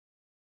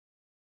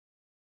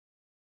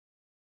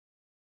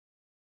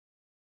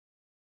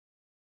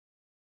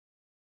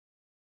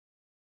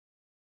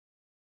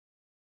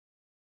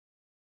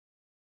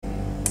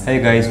Hey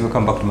guys,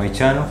 welcome back to my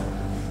channel.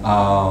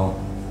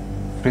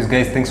 Please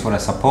guys, thanks for the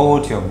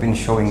support you have been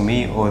showing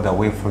me all the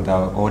way through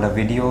all the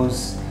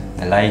videos,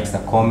 the likes, the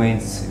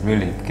comments.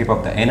 Really keep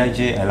up the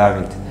energy. I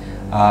love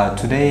it.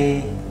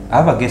 Today I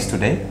have a guest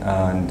today,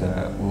 and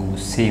we'll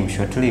see him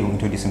shortly. He will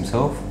introduce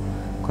himself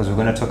because we're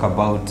going to talk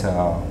about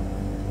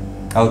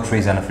how to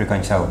raise an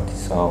African child.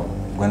 So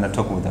we're going to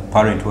talk with a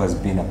parent who has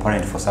been a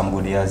parent for some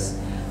good years.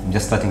 I'm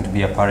just starting to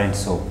be a parent,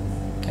 so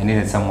I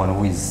needed someone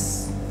who is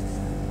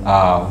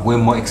way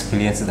more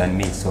experienced than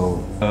me.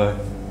 So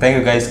thank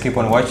you guys, keep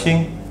on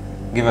watching,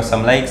 give us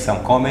some likes,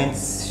 some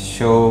comments,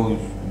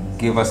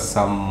 give us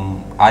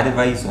some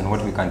advice on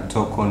what we can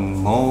talk on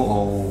more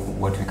or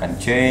what we can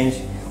change,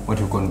 what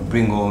we can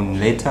bring on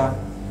later.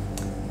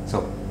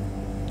 So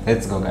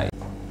let's go guys.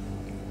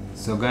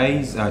 So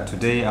guys,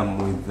 today I'm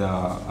with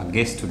a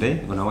guest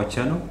today on our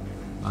channel,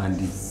 and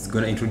he's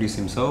gonna introduce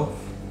himself.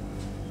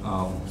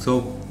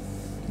 So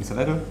Mr.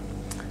 Lago.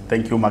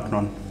 Thank you,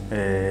 Macnon.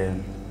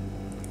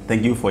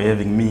 Thank you for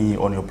having me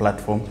on your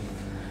platform.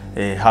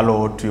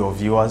 Hello to your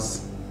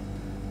viewers.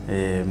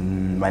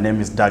 My name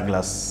is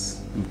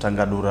Douglas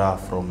Mtangadura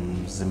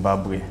from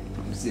Zimbabwe.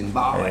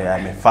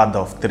 I'm a father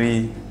of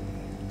 3.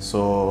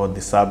 So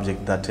the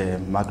subject that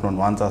Macnon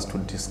wants us to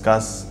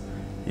discuss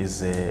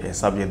is a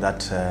subject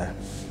that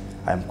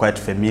I'm quite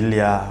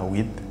familiar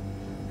with,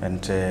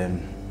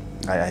 and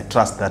I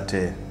trust that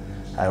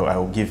I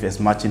will give as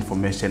much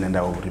information and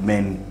I will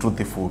remain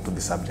truthful to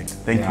the subject.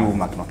 Thank you,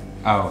 Macnon.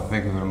 Oh,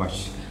 thank you very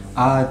much.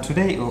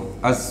 Today,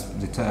 as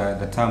the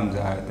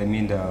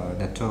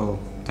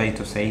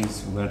title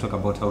says, we're going to talk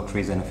about how to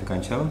raise an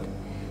African child.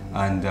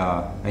 And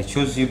I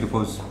chose you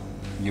because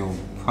you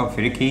have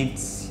 3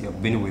 kids,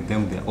 you've been with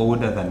them, they're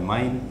older than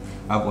mine.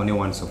 I have only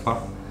 1 so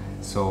far.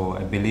 So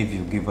I believe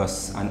you give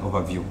us an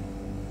overview,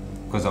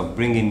 because I'll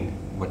bring in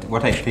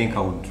what I think I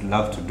would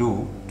love to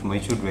do to my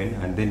children,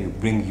 and then you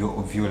bring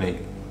your view, like,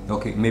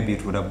 okay, maybe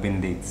it would have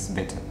been this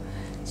better.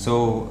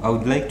 So I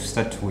would like to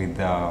start with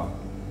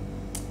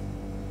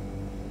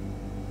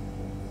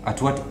at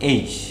what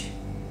age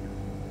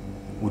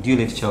would you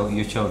let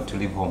your child to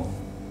leave home?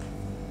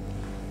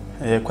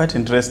 Quite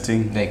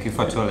interesting. Like if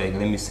at all, like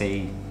let me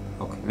say,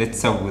 okay, let's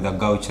start with a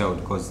girl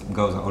child, because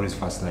girls are always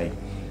first. Like,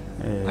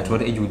 at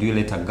what age would you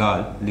let a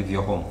girl leave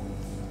your home?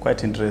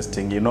 Quite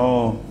interesting. You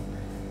know,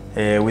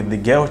 with the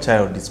girl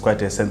child, it's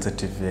quite a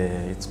sensitive.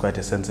 It's quite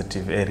a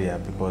sensitive area,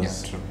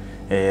 because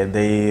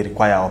they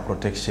require our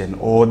protection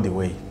all the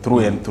way through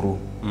and through.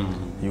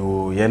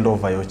 You hand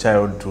over your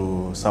child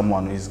to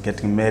someone who is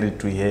getting married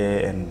to her,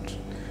 and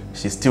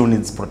she still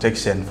needs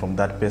protection from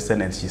that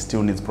person, and she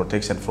still needs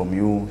protection from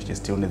you. She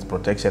still needs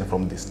protection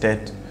from the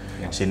state.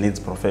 She needs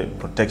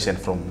protection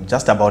from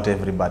just about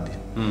everybody.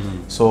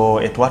 So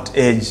at what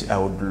age I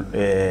would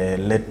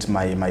let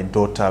my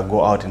daughter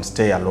go out and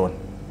stay alone?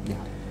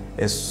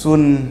 As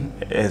soon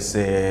as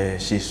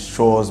she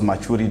shows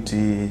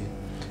maturity,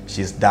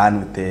 she's done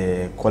with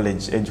the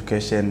college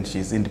education,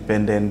 she's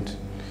independent,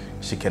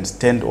 she can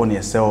stand on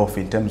herself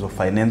in terms of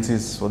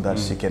finances, so that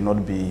she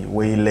cannot be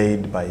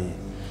waylaid by,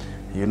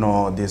 you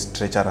know, these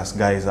treacherous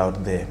guys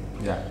out there.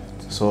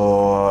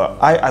 So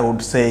I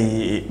would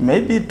say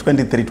maybe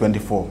 23,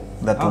 24.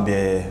 That would be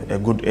a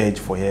good age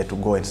for her to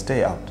go and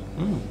stay out.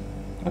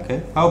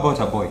 Okay. How about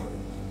a boy?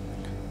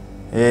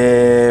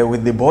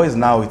 With the boys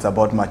now, it's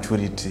about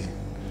maturity.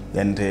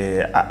 And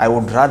I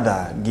would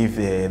rather give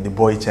the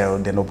boy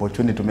child an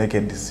opportunity to make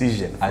a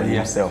decision for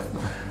himself.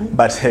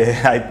 But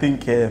I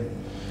think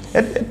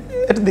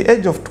at the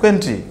age of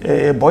 20,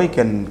 a boy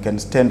can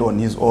stand on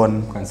his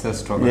own. Can still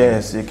struggle.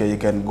 Yes, you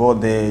can go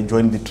there,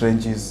 join the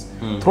trenches,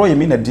 throw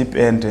him in a deep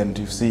end, and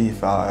you see if,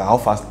 how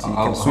fast he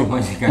can swim. How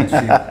much he can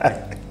swim.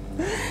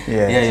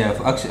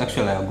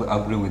 Actually, I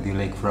agree with you.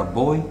 Like for a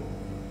boy,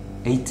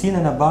 18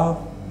 and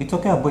above, it's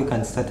okay. A boy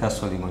can start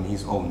hustling on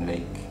his own.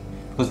 Like,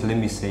 because let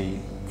me say,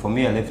 for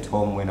me, I left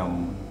home when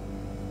I'm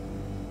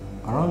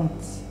around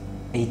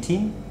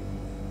 18.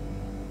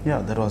 Yeah,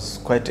 that was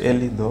quite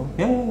early though.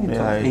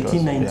 Yeah,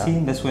 18,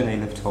 19, that's when I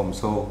left home.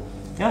 So,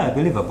 yeah, I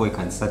believe a boy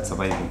can start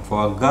surviving.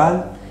 For a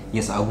girl,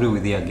 yes, I agree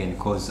with you again,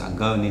 because a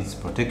girl needs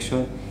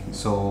protection.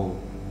 So,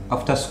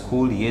 after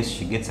school, yes,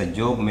 she gets a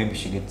job, maybe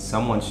she gets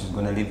someone she's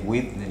going to live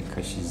with,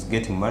 like she's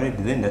getting married,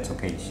 then that's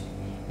okay.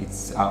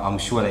 I'm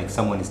sure like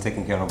someone is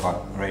taking care of her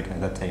right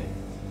at that time.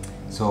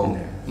 So,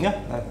 yeah,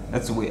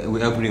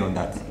 we agree on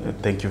that.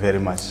 Thank you very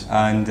much.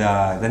 And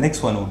the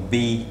next one would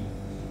be,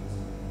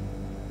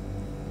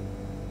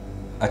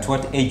 at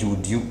what age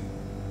would you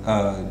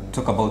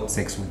talk about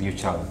sex with your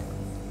child?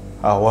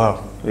 Oh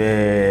wow,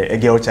 a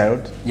girl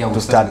child. Yeah, we'll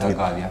to start with. A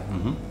girl, yeah.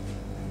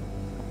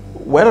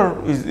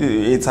 Well,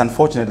 it's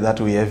unfortunate that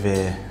we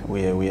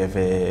have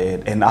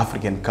an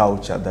African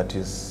culture that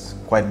is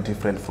quite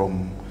different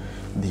from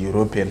the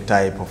European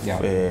type of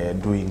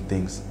doing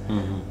things.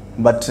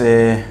 But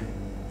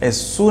as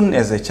soon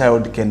as a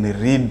child can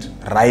read,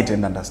 write,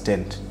 and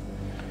understand,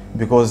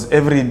 because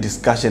every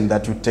discussion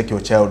that you take your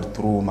child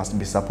through must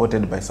be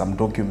supported by some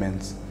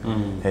documents,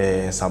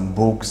 some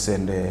books,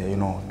 and you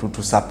know,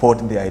 to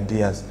support the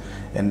ideas.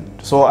 And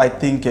so I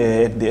think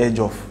at the age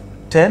of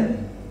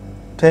 10,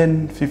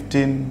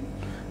 15,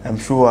 I'm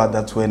sure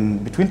that's when,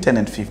 between 10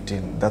 and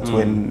 15, that's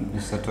when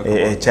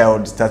a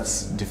child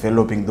starts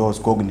developing those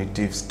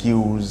cognitive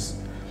skills,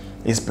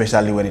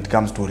 especially when it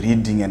comes to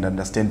reading and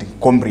understanding,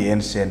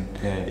 comprehension,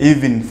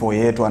 even for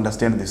her to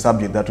understand the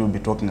subject that we'll be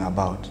talking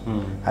about.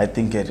 I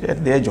think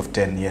at the age of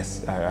 10,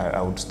 yes,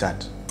 I would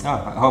start.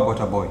 How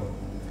about a boy?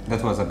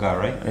 That was a girl,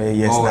 right?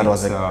 Yes,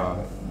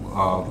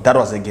 that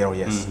was a girl,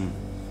 yes.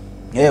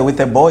 Yeah, with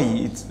a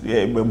boy,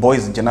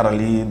 boys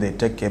generally, they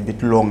take a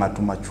bit longer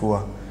to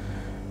mature.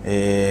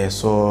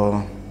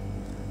 So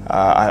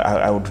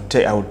I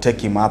would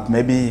take him up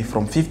maybe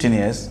from 15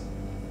 years.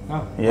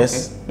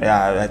 Yes, okay.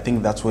 Yeah, I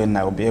think that's when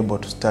I will be able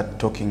to start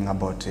talking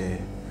about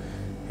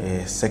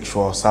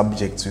sexual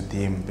subjects with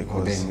him,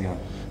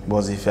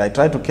 because if I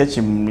try to catch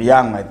him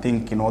young, I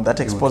think, you know,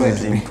 that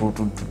exposes him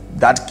to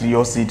that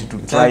curiosity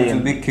to try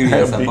and be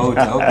curious about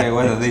okay,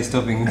 what are they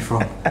stopping me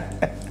from?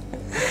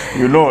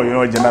 you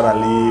know,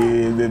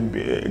 generally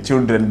the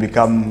children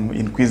become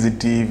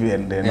inquisitive,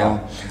 and you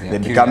know, they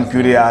become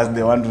curious.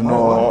 They want to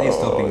know,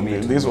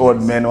 this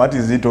old man, what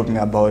is he talking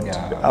about?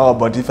 How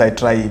about if I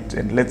try it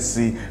and let's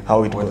see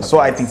how it goes? So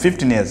I think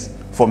 15 years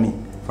for me.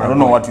 I don't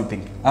know what you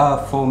think.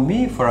 For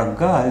me, for a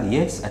girl,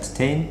 yes, at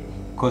 10,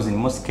 because in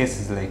most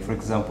cases, like for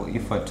example,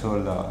 if I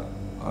told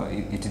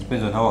it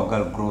depends on how a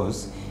girl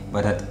grows,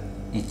 but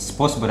it's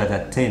possible that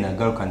at 10 a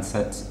girl can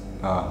start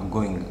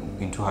going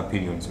into her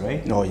periods,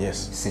 right? Oh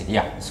yes. See,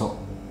 yeah. So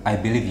I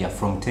believe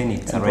from 10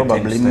 it's and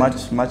probably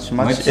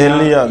much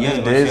earlier these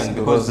days,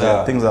 because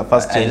things are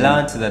fast changing.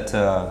 I learned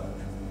that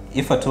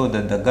if I told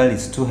that the girl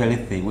is too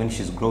healthy when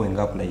she's growing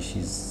up, like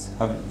she's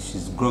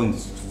growing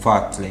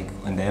fat, like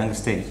on the young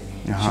stage,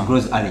 she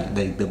grows early,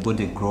 like the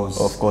body grows.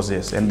 Of course,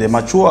 yes, and they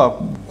mature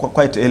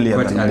quite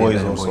earlier than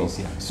boys also.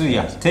 Yeah. So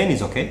yeah, 10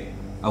 is okay.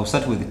 I'll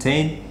start with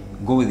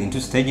 10, go into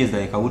stages.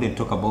 Like I wouldn't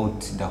talk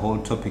about the whole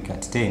topic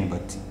at 10,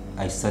 but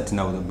I start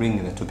now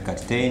bringing the topic at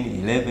 10,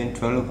 11,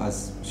 12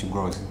 as she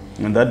grows.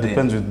 And that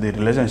depends with the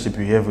relationship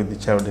you have with the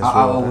child as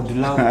well. I would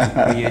love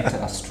to create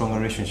a strong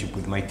relationship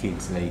with my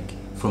kids, like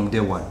from day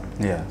one.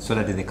 Yeah. So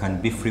that they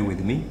can be free with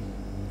me,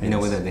 you know,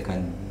 whether they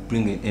can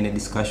bring any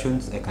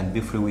discussions, I can be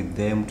free with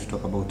them to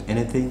talk about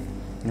anything.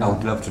 I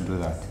would love to do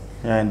that.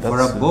 Yeah, and for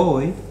a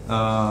boy,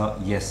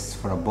 yes,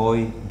 for a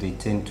boy, they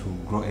tend to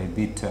grow a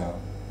bit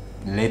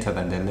later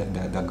than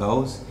the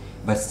girls.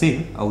 But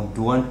still, I would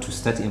want to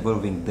start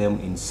involving them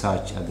in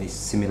such at a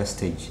similar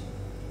stage.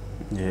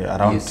 Yeah,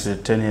 around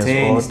 10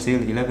 years old.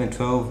 Still 11,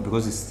 12,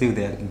 because it's still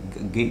they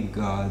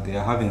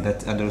are having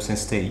that adolescent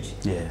stage.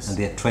 Yes. And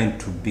they are trying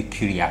to be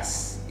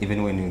curious,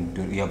 even when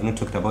you have not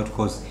talked about,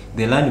 because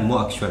they learn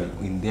more actually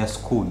in their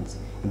schools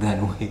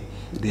than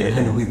they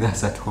learn with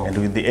us at home. And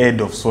with the aid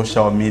of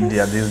social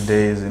media these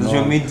days,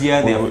 social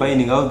media, they are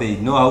finding out, they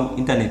know how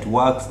internet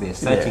works, they're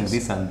searching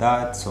this and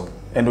that. So.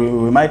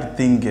 And we might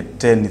think at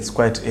 10 it's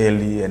quite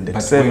early, and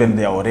at 7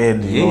 they are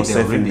already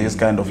saving this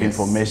kind of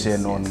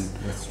information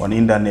on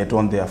internet,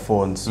 on their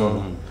phones.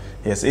 So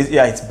yes,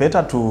 it's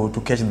better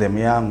to catch them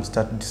young,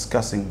 start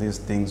discussing these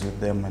things with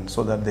them, and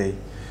so that they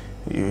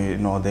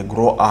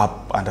grow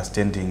up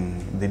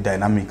understanding the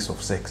dynamics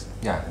of sex.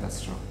 Yeah,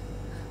 that's true.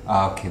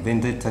 Okay,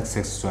 then that takes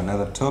us to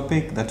another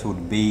topic. That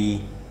would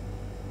be,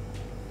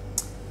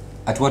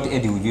 at what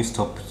age would you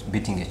stop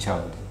beating a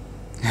child?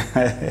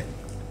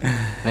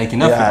 Like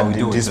in Africa, we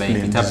do it, like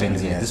it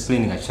happens,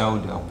 disciplining a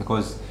child,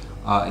 because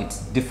it's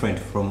different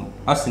from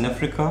us in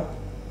Africa.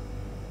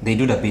 They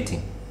do the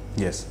beating.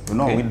 Yes,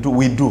 we do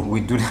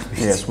that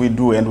beating. Yes, we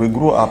do, and we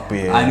grew up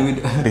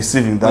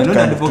receiving that. We're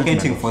not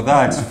advocating for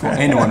that for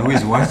anyone who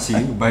is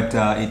watching, but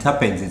it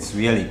happens. It's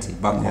reality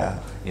back home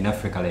in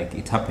Africa. Like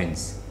it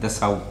happens. That's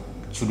how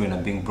children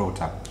are being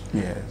brought up.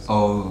 Yes.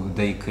 Or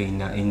they can,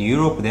 in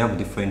Europe, they have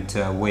different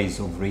ways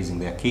of raising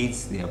their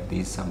kids. They have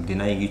this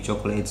denying you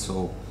chocolate,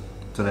 so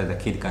that the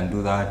kid can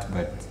do that.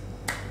 But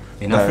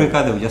in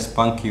Africa, they will just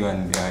spank you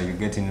and you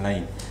get in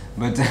line.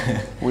 But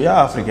we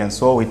are African,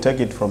 so we take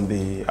it from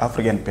the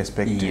African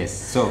perspective. Yes.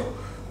 So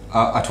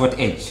at what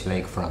age,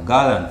 like for a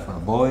girl and for a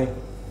boy,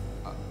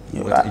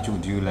 what age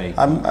would you like?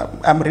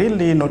 I'm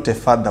really not a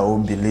father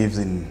who believes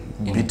in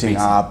beating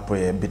up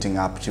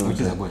children.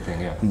 Which is a good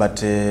thing, yeah.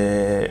 But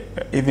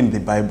even the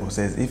Bible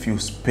says, if you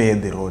spare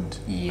the rod,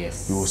 you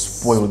will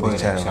spoil the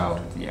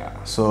child.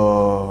 Yeah.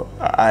 So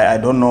I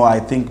don't know. I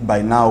think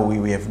by now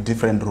we have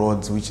different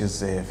rods, which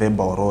is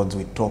verbal rods.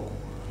 We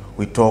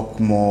talk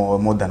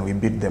more than we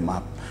beat them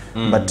up.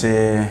 But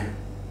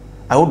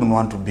I wouldn't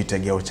want to beat a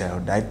girl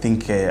child. I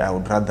think I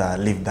would rather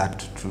leave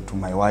that to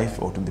my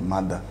wife or to the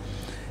mother.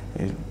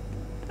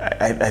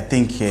 I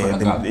think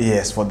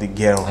for the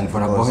girl. And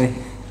for a boy.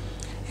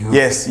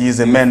 Yes,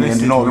 he's a man,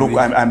 and look,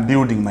 I'm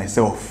building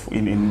myself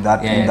in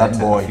that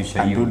boy.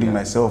 I'm building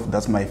myself.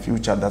 That's my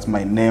future. That's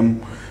my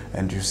name,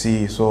 and you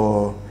see,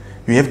 so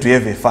you have to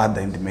have a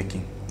father in the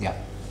making. Yeah,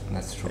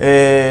 that's true.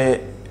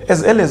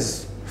 As early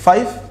as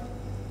 5.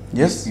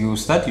 Yes. You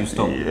start, you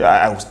stop.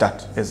 I will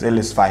start as early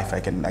as 5. I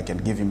can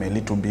give him a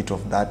little bit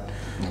of that.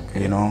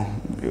 Okay. You know.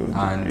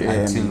 And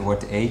until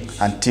what age?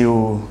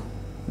 Until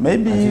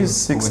maybe Until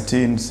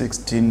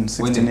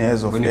 16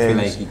 years of when age. you feel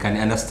like you can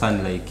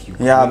understand, like you.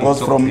 Yeah,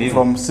 because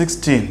from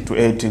 16 to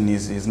 18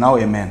 is now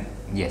a man.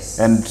 Yes.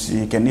 And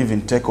he can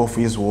even take off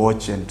his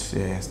watch and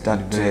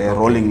start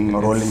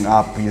rolling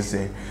up his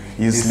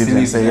sleeves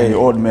and say, "Hey,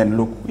 old man,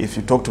 look, if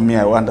you talk to me,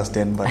 I will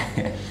understand, but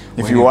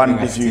if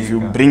you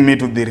bring me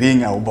to the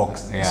ring, I will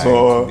box." Yeah,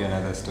 so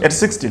at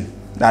 16,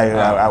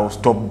 I will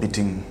stop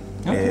beating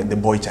the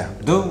boy child.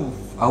 Though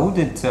I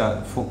wouldn't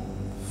for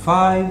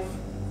 5.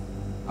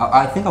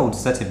 I think I would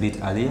start a bit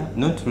earlier.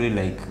 Not really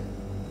like,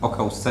 okay,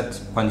 I would start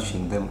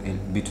punishing them a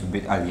bit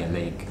earlier,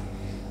 like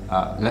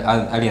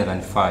earlier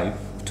than 5.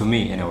 To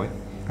me, anyway.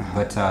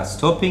 But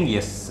stopping,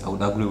 yes, I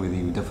would agree with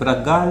you. For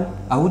a girl,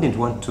 I wouldn't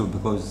want to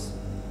because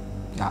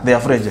they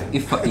are fragile.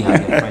 If they're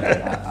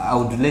fragile, I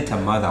would let her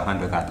mother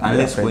handle that.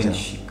 Unless when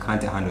she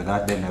can't handle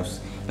that, then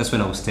that's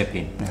when I will step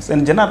in. Yes,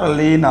 and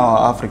generally in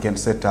our African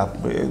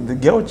setup, the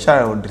girl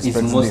child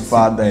respects the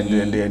father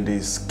and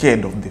is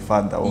scared of the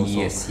father also.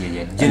 Yes,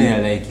 yeah.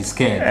 Generally, like he's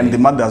scared. And the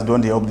mothers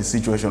don't help the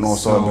situation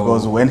also,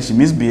 because when she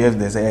misbehaves,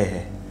 they say,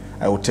 "Hey,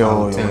 I will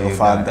tell your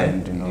father,"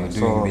 and you know.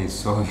 You're doing this,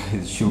 so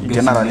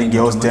generally,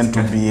 girls tend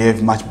to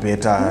behave much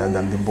better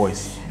than the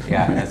boys.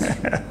 Yeah, that's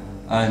true.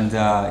 And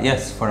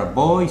yes, for a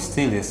boy,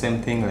 still the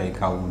same thing.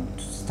 Like I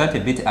would start a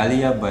bit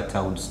earlier, but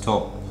I would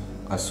stop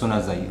as soon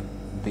as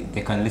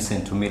they can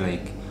listen to me.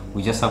 Like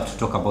we just have to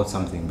talk about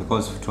something,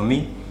 because to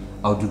me,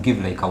 I would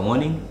give like a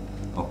warning.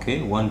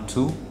 Okay, 1,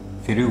 2,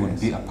 3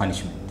 would be a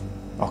punishment.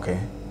 Okay.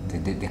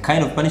 The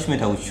kind of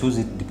punishment I would choose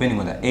it depending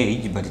on the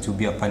age, but it will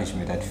be a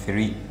punishment at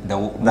 3.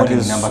 Number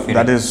 3.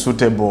 That is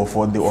suitable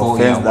for the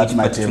offense that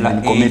might have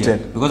been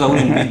committed. Because I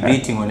wouldn't be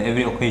beating on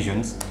every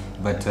occasion,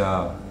 but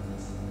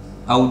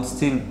I would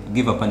still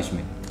give a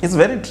punishment. It's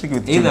very tricky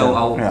with Either children.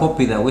 I'll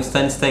copy the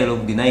Western style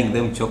of denying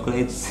them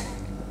chocolates.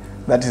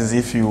 That is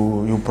if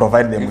you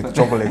provide them with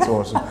chocolates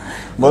also.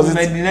 Because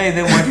I deny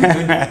them what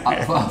you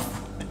don't.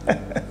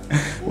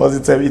 Well,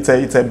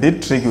 it's a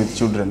bit tricky with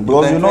children,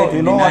 because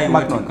you know what,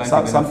 Macnon,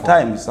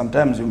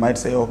 sometimes you might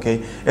say,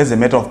 okay, as a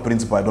matter of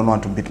principle, I don't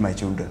want to beat my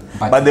children,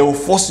 but they will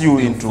force you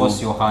into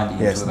your hand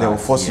into they will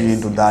force you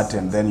into that,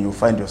 and then you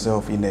find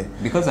yourself in a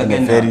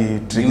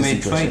very tricky you may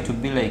situation. try to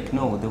be like,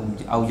 no,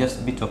 I'll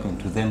just be talking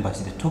to them, but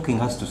the talking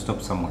has to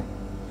stop somewhere,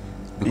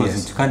 because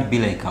it can't be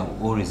like I'll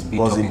always be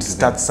talking to them. Because it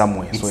starts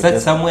somewhere. It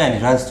starts somewhere, and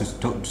it has to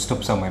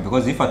stop somewhere,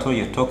 because if at all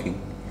you're talking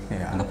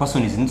and the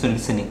person is not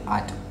listening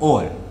at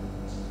all,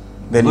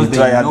 then you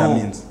try other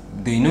means.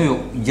 They know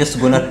you're just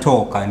gonna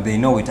talk, and they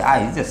know it.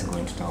 He's just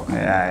going to talk.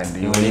 Yeah,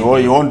 and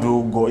you won't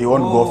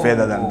go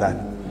further than that.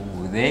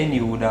 Then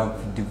you would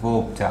have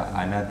developed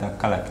another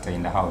character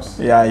in the house.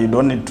 Yeah, you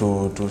don't need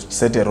to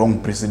set a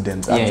wrong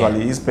precedent.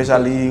 Actually,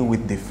 especially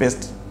with the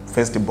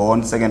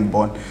firstborn,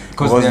 secondborn,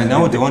 because they are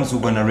now the ones who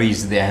are gonna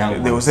raise their young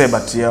ones. They will say,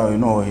 but yeah, you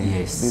know,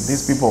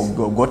 these people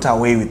got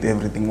away with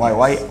everything. Why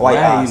us?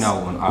 Are you now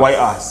on us? Why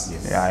us?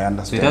 Yes. Yeah, I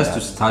understand. So it has to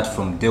start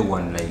from day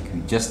one. Like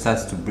it just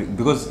starts to bring,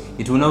 because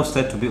it will now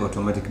start to be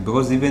automatic.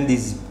 Because even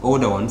these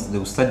older ones, they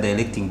will start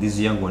dialecting these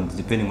young ones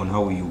depending on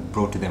how you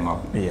brought them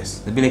up. Yes.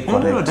 They'll be like,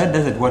 no, that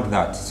doesn't want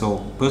that. So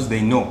because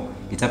they know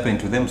it happened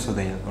to them, so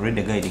they're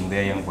already guiding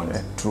their young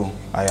ones. True,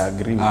 I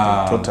agree with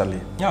you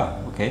totally. Yeah.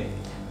 Okay.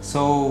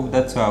 So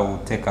that's why I will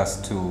take us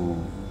to.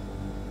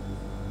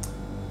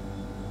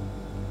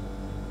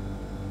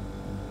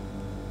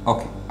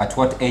 Okay, at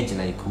what age,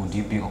 like, would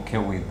you be okay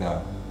with?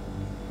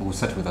 We'll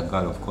start with a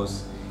girl, of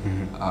course.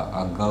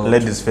 A girl.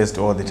 Ladies first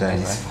all the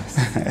time,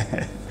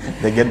 right?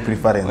 They get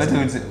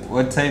preference.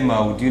 What time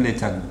would you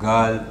let a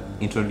girl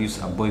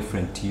introduce a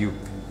boyfriend to you?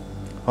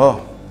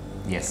 Oh,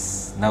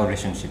 yes. Now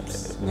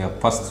relationships. We have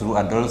passed through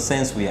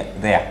adolescence. We are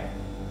there.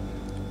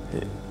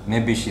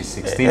 Maybe she's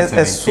 16,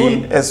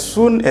 17. As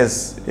soon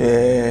as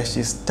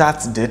she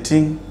starts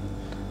dating,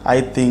 I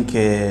think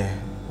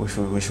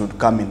we should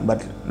come in.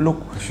 But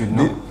look, we should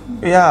know.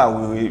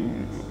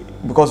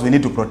 Because we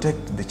need to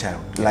protect the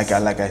child. Yes.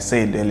 Like I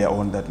said earlier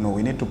on, that no,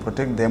 we need to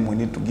protect them. We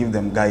need to give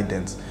them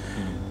guidance.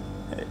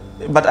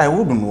 But I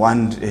wouldn't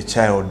want a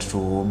child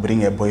to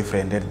bring a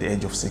boyfriend at the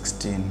age of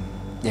 16.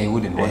 Yeah, you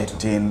wouldn't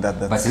 18, want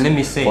to. But let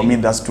me say, for me,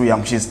 that's too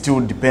young. She's still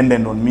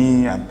dependent on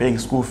me. I'm paying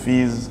school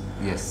fees.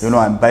 Yes. You know,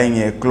 I'm buying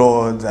her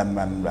clothes.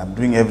 I'm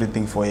doing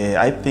everything for her.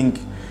 I think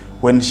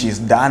when she's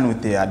done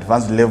with the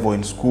advanced level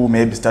in school,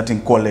 maybe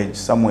starting college,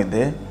 somewhere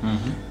there.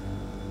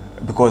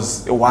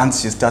 Because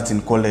once she starts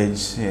in college,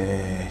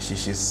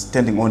 she's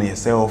standing on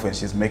herself and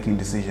she's making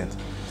decisions.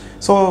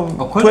 So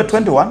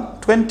 21.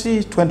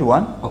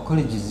 Or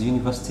college is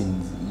university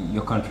in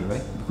your country,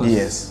 right? Because,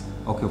 yes.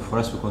 Okay, for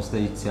us we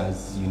consider it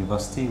as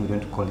university. We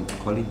don't call it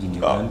college in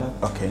Uganda.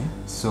 Okay.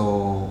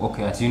 So,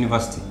 okay, at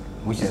university,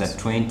 which is at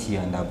 20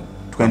 and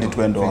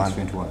 2021.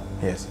 2021.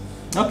 Yes.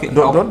 Okay.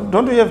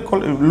 Don't we have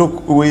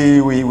look?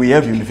 We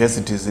have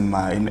universities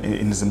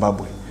in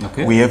Zimbabwe.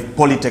 Okay. We have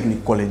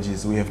polytechnic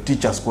colleges. We have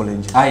teachers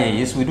colleges. Ah, yeah,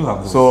 yes, we do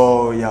have those.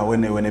 So yeah,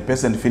 when a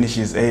person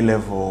finishes A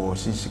level,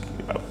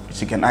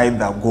 she can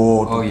either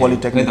go to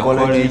polytechnic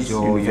colleges,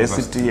 or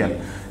university,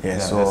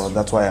 and so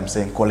that's why I'm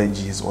saying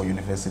colleges or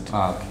university.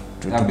 Ah, okay.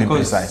 To be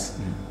precise.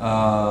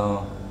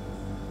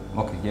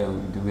 Okay, yeah,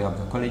 we have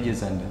the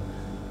colleges, and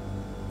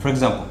for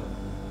example,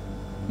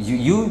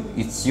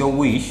 it's your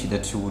wish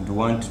that you would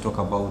want to talk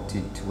about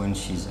it when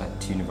she's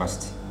at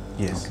university.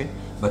 Yes. Okay.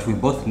 But we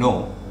both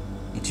know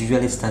it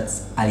usually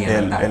starts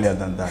earlier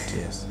than that.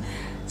 Yes.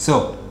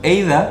 So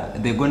either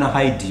they're gonna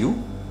hide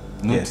you,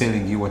 not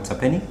telling you what's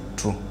happening.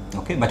 True.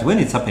 Okay. But when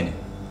it's happening,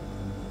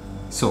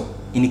 so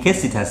in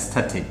case it has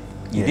started,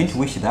 you didn't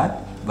wish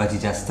that, but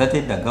it has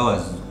started. The girl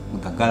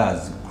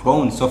has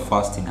grown so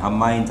fast in her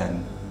mind,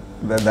 and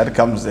that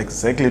comes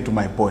exactly to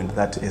my point.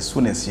 That as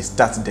soon as she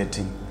starts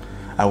dating,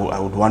 I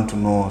would want to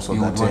know, so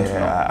you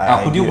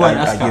that could you go and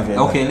ask her?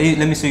 Okay,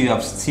 let me say you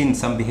have seen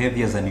some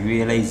behaviors and you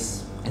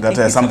realize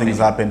that something is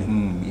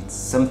happening. It's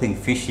something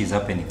fishy is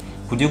happening.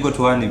 Could you go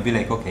to her and be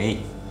like, okay,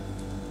 hey,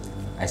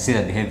 I see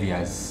the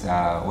behaviors.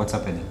 What's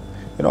happening?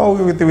 You know,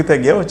 with a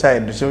girl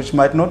child, she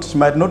might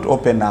not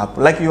open up.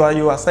 Like you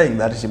are saying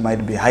that she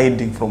might be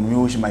hiding from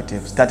you. She might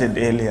have started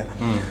earlier.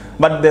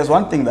 But there's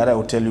one thing that I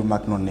will tell you,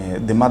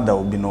 Macnone, the mother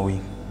will be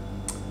knowing.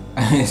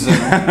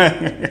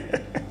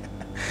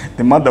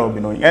 The mother will be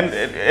knowing,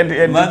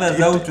 and mothers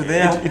out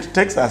there. It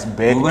takes us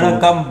back. We're gonna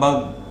come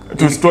back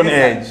to Stone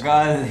Age.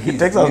 It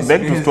takes us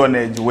back to Stone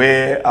Age,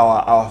 where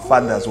our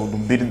fathers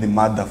would beat the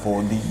mother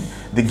for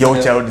the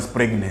girl child is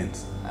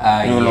pregnant.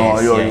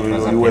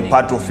 You were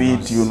part of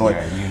it. You know,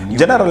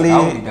 generally.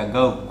 How did a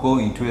girl go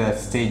into that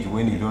stage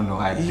when you don't know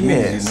her?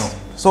 Yes. You know.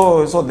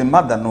 So the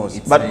mother knows.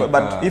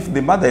 But if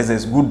the mother is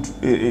as good,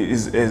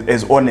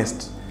 as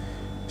honest,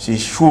 she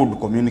should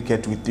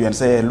communicate with you and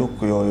say, look,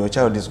 your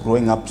child is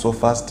growing up so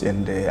fast,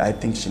 and I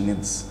think she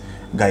needs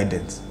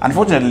guidance.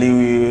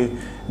 Unfortunately,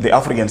 the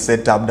African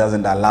setup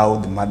doesn't allow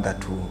the mother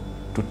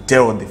to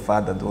tell the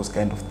father those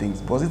kind of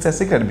things, because it's a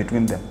secret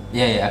between them.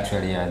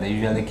 Actually, they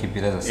usually keep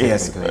it as a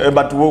secret. Yes,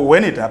 but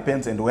when it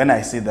happens, and when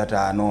I see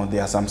that no,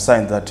 there are some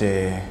signs that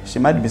she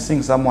might be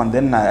seeing someone,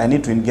 then I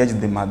need to engage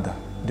the mother,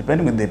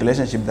 depending on the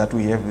relationship that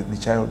we have with the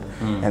child,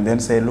 and then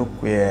say,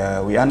 look,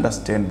 we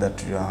understand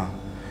that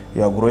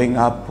you are growing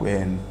up,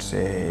 and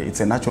it's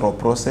a natural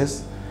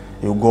process.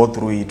 You go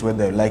through it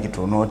whether you like it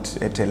or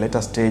not, at a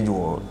later stage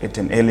or at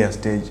an earlier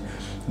stage.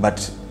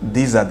 But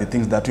these are the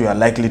things that you are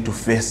likely to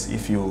face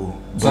if you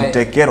don't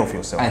take care of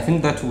yourself. I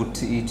think that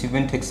it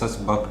even takes us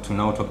back to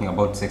now talking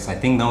about sex. I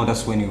think now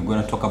that's when you're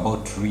going to talk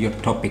about real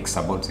topics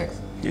about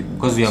sex.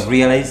 Because we have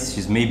realized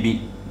she's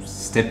maybe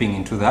stepping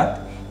into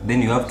that.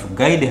 Then you have to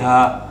guide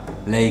her,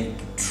 like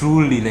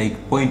truly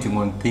like pointing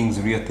on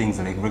things, real things.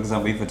 Like for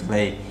example, if it's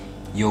like,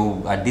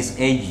 you at this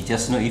age, you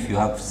just know if you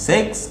have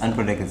sex,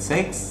 unprotected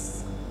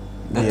sex,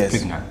 that's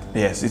pregnant.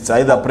 Yes, it's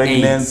either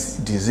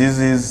pregnancy,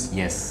 diseases.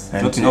 Yes,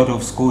 dropping out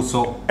of school.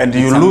 So and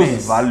you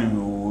lose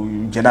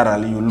value.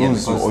 Generally, you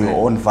lose your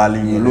own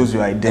value. You lose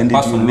your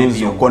identity. You lose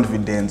your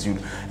confidence. You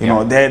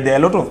know, there are a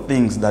lot of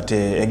things that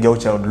a girl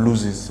child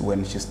loses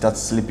when she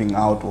starts sleeping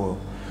out, or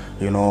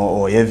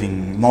or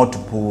having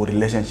multiple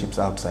relationships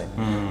outside.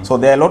 So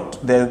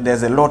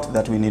there's a lot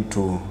that we need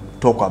to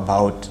talk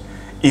about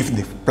if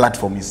the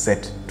platform is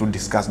set to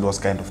discuss those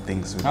kind of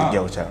things with the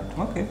girl child.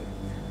 Okay.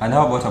 And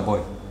how about a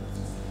boy?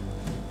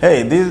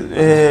 Hey,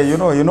 this,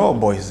 you know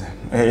boys.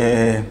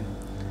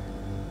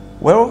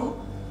 Well,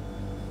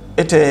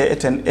 at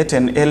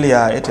an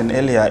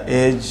earlier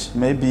age,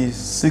 maybe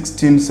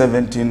 16,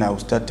 17, I will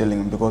start telling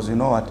him, because you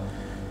know what?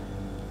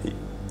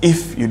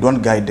 If you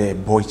don't guide a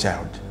boy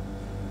child,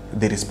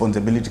 the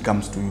responsibility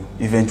comes to you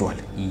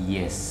eventually.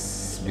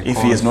 Yes.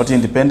 If he is not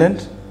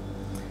independent,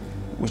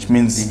 which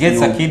means he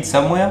gets a kid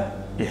somewhere.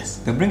 Yes.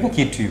 They bring a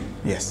kid to you.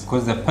 Yes.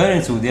 Because the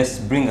parents will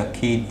just bring a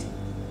kid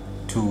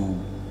to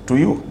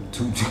you.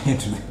 To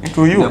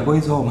you. The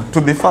boy's home. To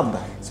the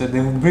father. So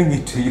they will bring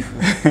it to you.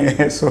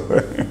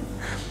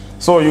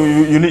 So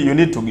you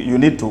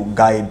need to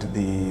guide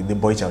the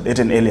boy child at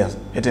an earlier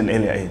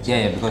age.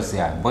 Yeah, because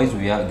boys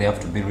they have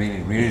to be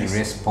really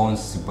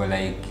responsible,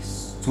 like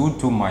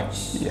too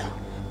much. Yeah.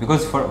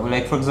 Because for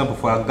example,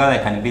 for a girl I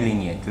can be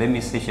lenient. Let me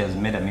say she has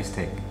made a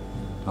mistake.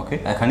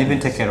 Okay, I can even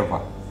take care of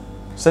her.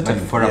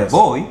 Certainly. But for a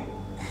boy,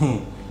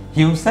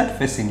 he will start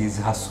facing his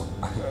hustle.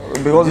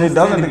 Because he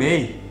doesn't.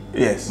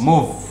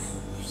 Move.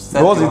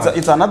 Because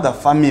it's another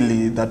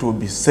family that will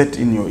be set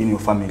in your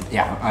family.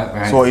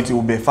 Yeah. So it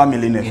will be a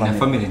family in a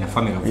family. In a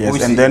family.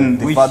 Yes, and then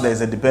the father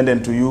is a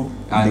dependent to you,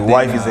 the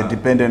wife is a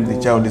dependent,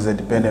 the child is a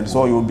dependent.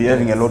 So you'll be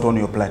having a lot on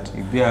your plate.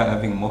 You'll be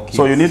having more kids.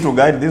 So you need to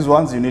guide these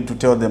ones. You need to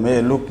tell them,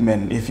 hey, look,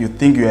 man, if you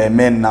think you are a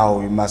man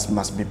now, you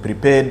must be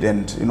prepared,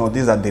 and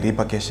these are the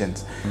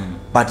repercussions.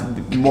 But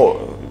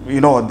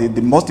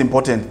the most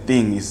important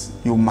thing is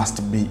you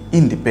must be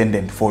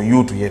independent for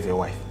you to have a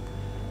wife.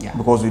 Yeah.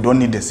 Because we don't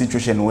need a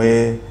situation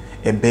where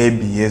a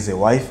baby has a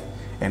wife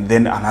and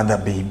then another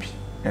baby.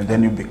 and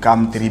then you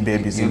become 3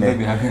 babies in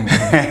baby having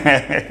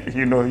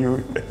you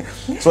know,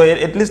 so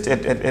at least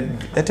at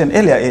an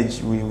earlier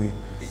age, we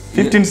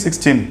 15,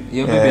 16.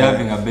 You're maybe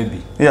having a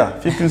baby. Yeah,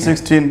 15,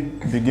 16,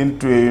 begin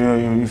to,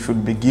 you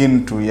should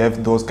begin to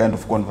have those kind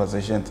of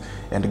conversations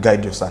and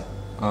guide your son.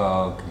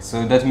 Okay,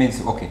 so that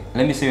means, okay,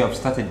 let me say you have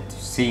started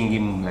seeing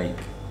him like,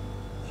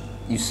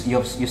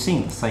 you're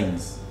seeing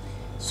signs.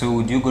 So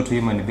would you go to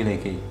him and be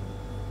like, hey,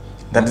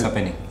 what's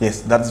happening?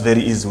 Yes, that's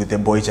very easy with a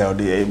boy child.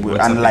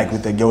 Unlike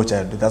with a girl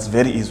child, that's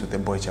very easy with a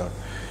boy child.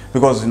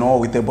 Because, you know,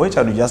 with a boy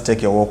child, you just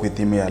take a walk with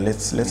him here.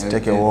 Let's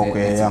take a walk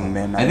with a young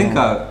man. I think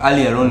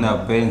earlier on,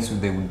 our parents,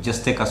 they would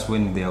just take us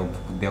when they are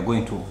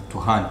going to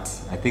hunt.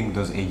 I think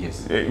those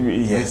ages.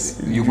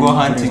 Yes. You go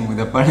hunting with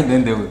the parent,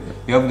 then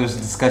you have those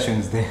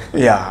discussions there.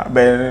 Yeah,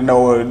 but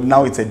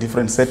now it's a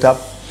different setup.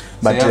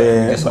 But so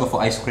just go for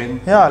ice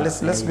cream. Yeah,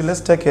 let's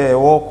take a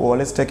walk, or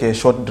let's take a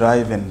short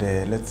drive, and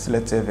let's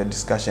have a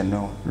discussion.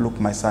 No, look,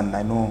 my son,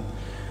 I know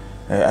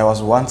I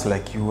was once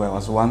like you. I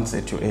was once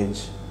at your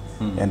age.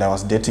 And I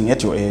was dating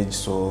at your age,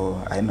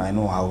 so I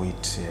know how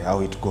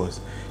it goes.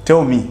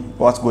 Tell me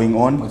what's going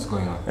on. What's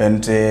going on?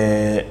 And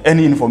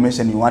any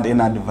information you want, any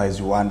advice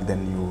you want,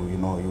 then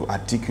you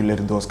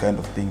articulate those kind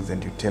of things,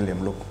 and you tell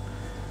them, look,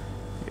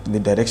 the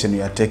direction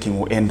you are taking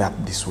will end up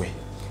this way.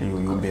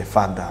 You'll be a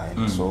father,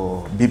 and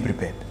so be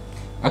prepared.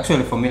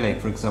 Actually, for me,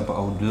 like for example, I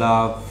would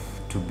love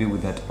to be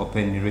with that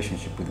open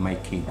relationship with my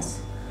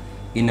kids,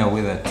 in a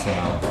way that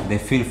they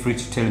feel free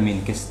to tell me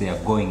in case they are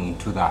going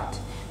into that.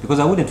 Because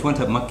I wouldn't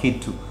want my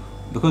kid to,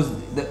 because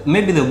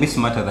maybe they'll be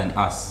smarter than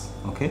us,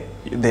 okay?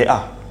 They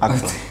are,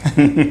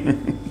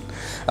 actually.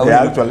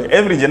 Actually,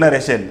 every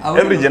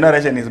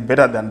generation is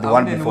better than the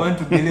one before. I wouldn't want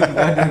to believe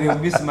that they'll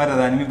be smarter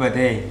than me, but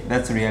hey,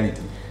 that's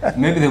reality.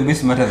 Maybe they'll be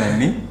smarter than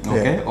me,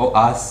 okay? Yeah. Or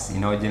us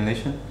in our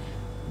generation.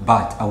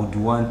 But I would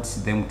want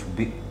them to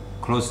be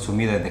close to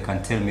me, that they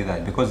can tell me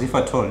that. Because if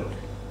at all,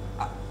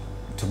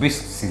 to be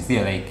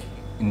sincere, like,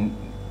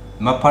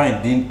 my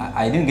parent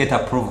I didn't get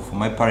approval from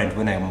my parent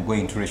when I'm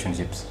going into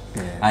relationships.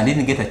 Yes. I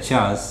didn't get a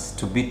chance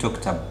to be talk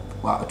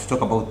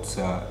about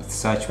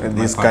such with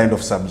this kind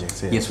of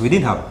subjects. Yes. Yes, we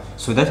didn't have.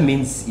 So that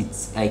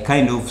means I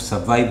kind of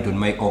survived on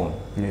my own.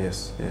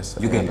 Yes, yes.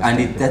 You get,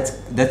 and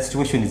that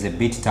situation is a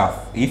bit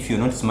tough. If you're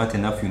not smart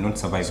enough, you'll not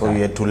survive. So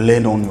you had to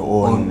learn on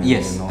your own.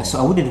 Yes. You know. So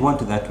I wouldn't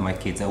want that to my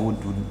kids. I would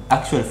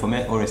actually, for me,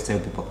 I always tell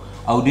people,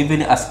 I would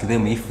even ask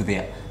them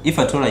if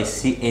at all I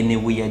see any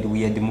weird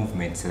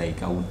movements,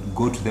 like I would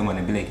go to them and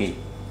I'd be like, hey,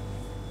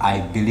 I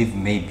believe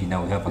maybe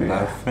now we have a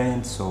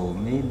girlfriend, so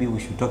maybe we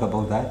should talk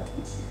about that,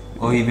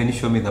 or even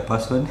show me the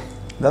person.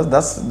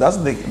 That's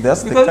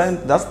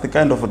the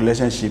kind of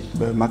relationship,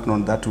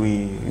 Macnon, that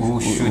we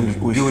should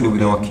build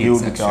with our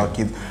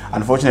kids.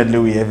 Unfortunately,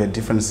 we have a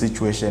different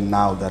situation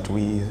now that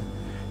we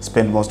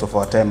spend most of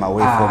our time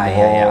away from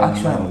home.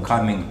 Actually, I'm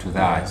coming to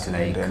that. Yes,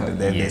 like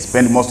they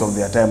spend most of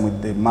their time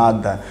with the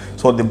mother,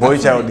 so the boy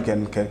child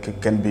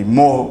can be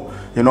more,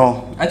 you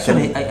know.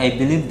 Actually, I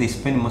believe they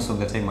spend most of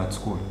the time at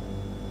school.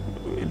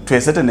 To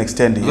a certain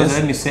extent, because yes.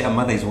 Let me say, a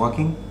mother is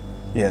working.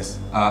 Yes.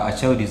 A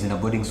child is in a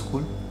boarding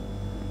school.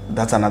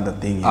 That's another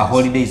thing. Yes. A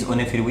holiday is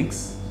only 3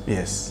 weeks.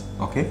 Yes.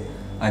 Okay.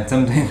 And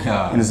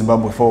sometimes in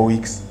Zimbabwe 4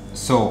 weeks.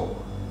 So,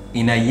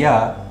 in a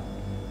year,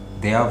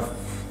 they have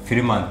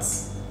 3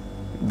 months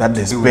that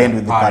they spend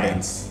with the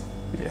parents.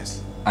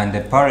 Yes. And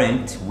the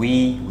parent,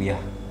 we are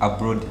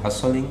abroad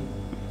hustling,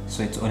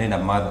 so it's only the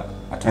mother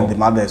at home. And the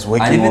mother is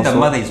working. And even also. The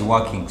mother is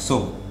working.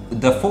 So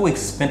the 4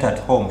 weeks spent at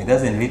home, it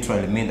doesn't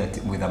literally mean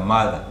that with a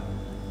mother.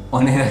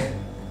 Only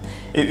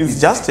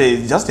it's just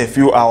a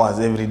few hours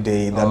every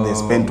day that they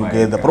spend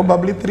together.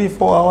 Probably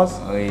 3-4 hours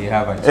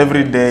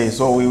every day.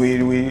 So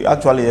we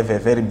actually have a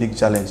very big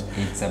challenge.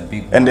 It's a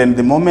big one. And then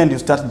the moment you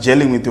start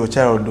gelling with your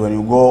child, when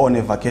you go on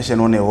a vacation,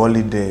 on a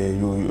holiday,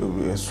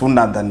 you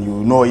sooner than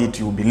you know it,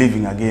 you'll be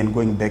leaving again,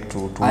 going back to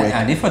work.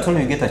 And if at all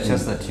you get a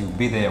chance that you'll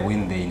be there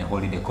when they're in a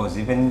holiday, because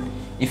even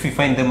if you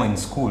find them in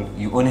school,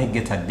 you only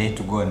get a day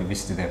to go and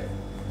visit them,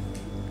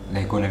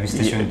 like on a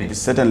visitation day.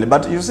 Certainly,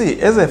 but you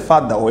see, as a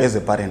father or as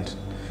a parent,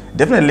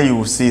 definitely you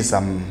will see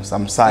some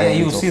signs. Yeah,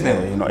 you will see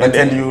them. You know,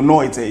 and you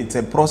know it's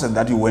a process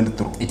that you went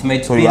through. It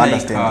might be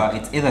like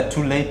it's either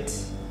too late,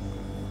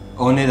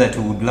 or that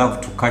you would love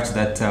to catch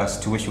that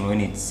situation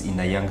when it's in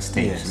a young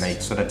stage, yes.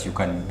 Like so that you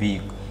can be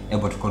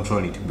able to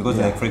control it. Because,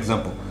 like for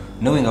example,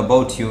 knowing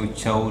about your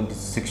child's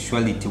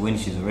sexuality when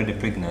she's already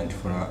pregnant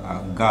for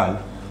a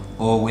girl,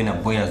 or when a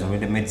boy has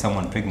already made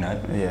someone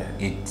pregnant,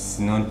 it's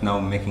not now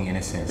making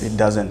any sense. It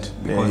doesn't,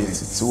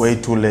 because it's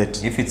way too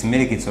late. If it's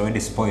milk, it's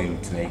already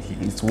spoiled. Like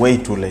it's way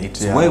too late.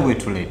 It's way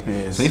too late.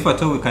 Yes. So if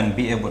at all we can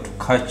be able to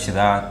catch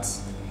that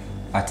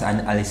at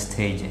an early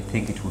stage, I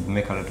think it would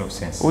make a lot of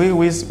sense.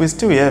 We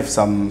still have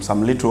some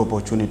little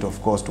opportunity, of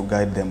course, to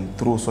guide them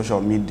through social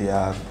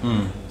media,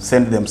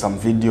 send them some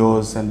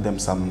videos, send them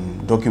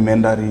some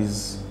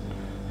documentaries,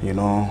 you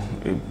know,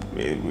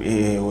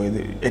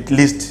 at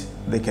least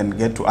they can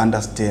get to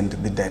understand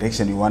the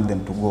direction you want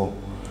them to go.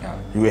 Yeah.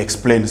 You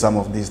explain some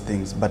of these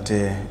things, but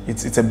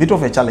it's a bit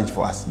of a challenge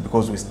for us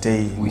because we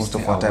stay most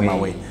of our time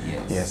away.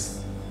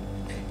 Yes.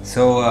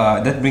 So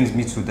that brings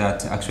me to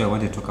that. Actually, I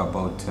want to talk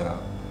about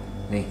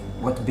like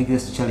what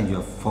biggest challenge you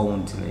have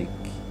found, like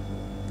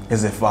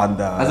as a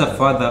father. As a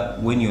father,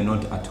 when you're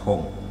not at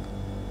home.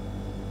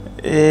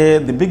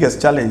 The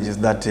biggest challenge is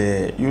that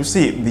you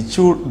see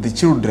the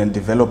children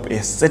develop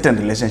a certain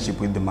relationship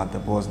with the mother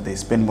because they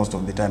spend most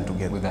of the time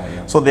together. With her,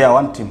 yeah. So they are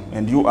one team,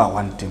 and you are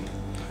one team.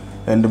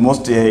 And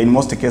in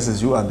most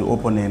cases, you are the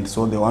opponent,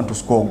 so they want to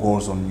score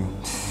goals on you.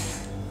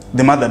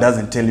 The mother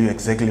doesn't tell you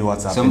exactly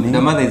what's happening.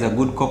 The mother is a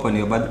good cop and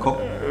you're a bad cop?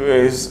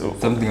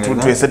 Something like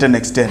that? To a certain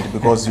extent,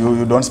 because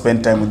you don't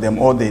spend time with them.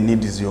 All they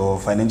need is your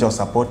financial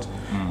support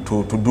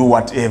to do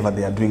whatever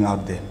they are doing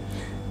out there.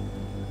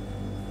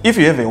 If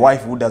you have a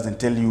wife who doesn't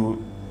tell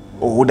you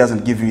or who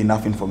doesn't give you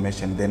enough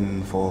information,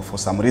 then for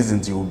some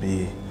reasons you'll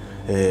be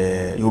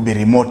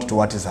remote to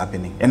what is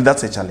happening, and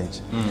that's a challenge.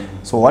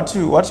 So what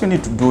you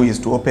need to do is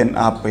to open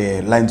up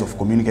lines of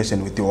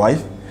communication with your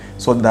wife,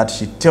 so that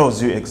she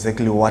tells you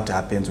exactly what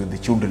happens with the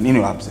children in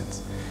your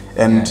absence.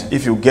 And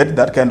if you get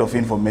that kind of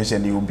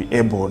information, you'll be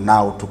able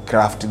now to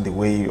craft the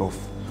way of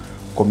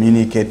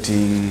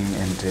communicating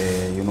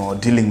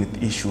and dealing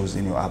with issues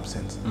in your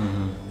absence.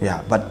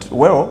 Yeah, but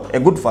well, a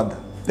good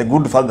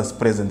father's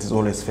presence is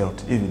always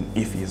felt, even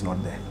if he is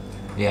not there.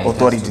 Yeah,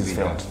 authority is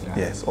felt. Yeah.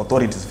 Yes,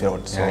 authority is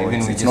felt. So even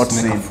it's we just not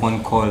make a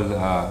phone call,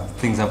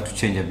 things have to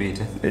change a bit.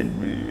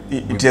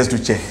 It has to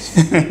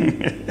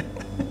change.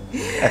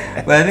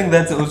 But I think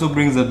that also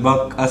brings us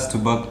back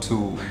to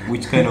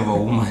which kind of a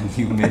woman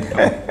you made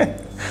her.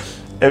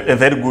 A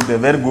very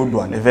good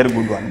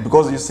one.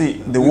 Because you see,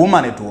 the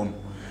woman at home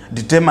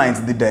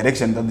determines the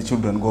direction that the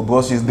children go,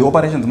 because she's the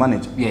operations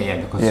manager.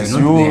 Because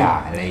you're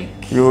not there.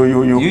 Like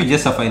you're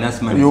just a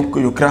finance manager.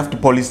 You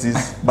craft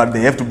policies, but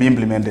they have to be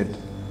implemented,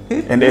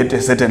 and at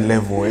a certain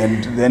level.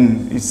 And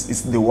then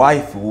it's the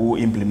wife who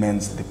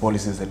implements the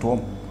policies at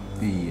home.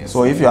 Yes.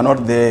 So if you are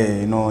not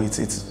there,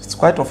 it's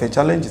quite of a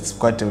challenge. It's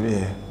quite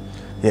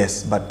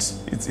yes, but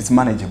it's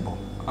manageable.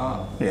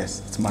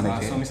 Yes, it's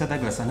manageable. So Mr.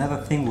 Douglas, another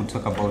thing we'll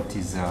talk about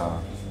is,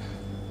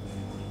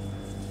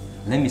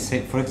 let me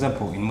say, for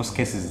example, in most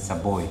cases it's a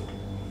boy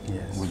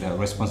with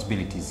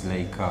responsibilities.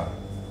 Like,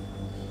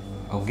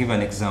 I'll give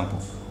an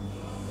example.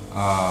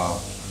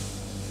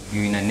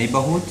 You're in a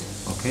neighborhood,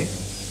 okay?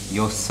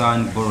 Your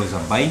son borrows a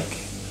bike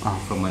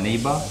from a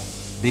neighbor,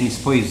 then he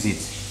spoils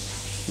it.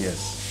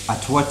 Yes.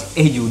 At what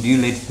age would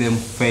you let them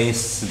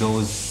face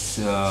those,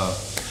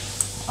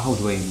 how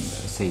do I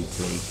say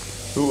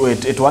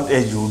it, at what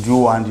age would you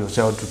want your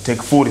child to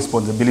take full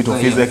responsibility of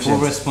his actions?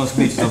 Full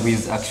responsibility of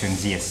his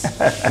actions, yes.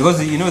 Because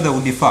they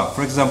would differ.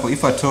 For example,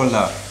 if I told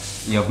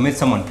you have made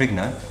someone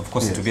pregnant, of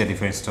course it will be a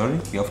different story.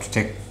 You have to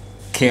take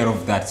care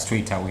of that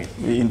straight away.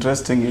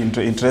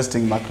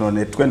 Interesting, Macron.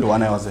 At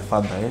 21 I was a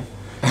father,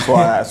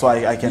 So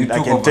I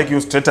can take you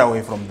straight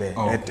away from there.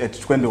 Oh. At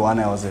 21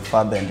 I was a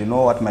father, and you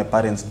know what my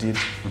parents did?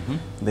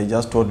 They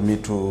just told me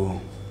to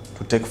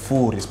take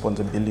full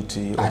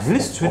responsibility at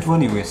least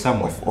 21 you were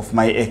somewhere of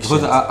my actions.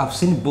 Because I've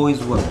seen boys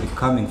who are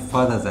becoming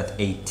fathers at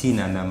 18,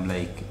 and I'm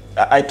like,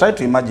 I try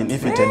to imagine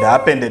if it had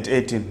happened at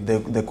 18,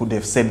 they could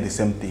have said the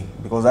same thing,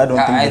 because I don't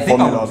think the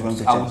formula was going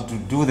to change. I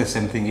would do the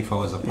same thing if I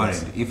was a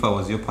parent. Yes. If I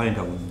was your parent,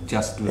 I would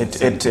just do the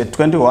same thing. At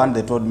 21,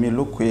 they told me,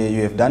 look,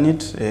 you have done it.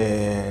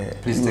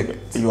 Please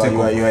you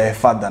are a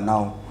father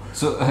now.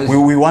 So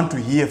we want to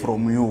hear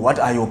from you. What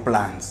are your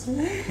plans?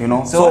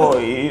 So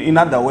in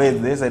other words,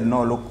 they said,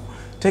 no, look,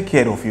 take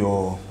care of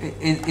your...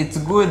 It's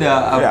good.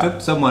 I've talked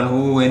to someone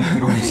who went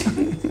through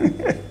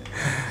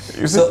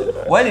it. So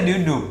what did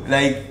you do?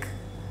 Like,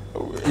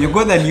 you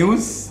got the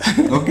news,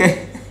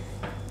 okay?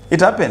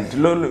 It happened.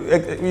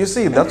 You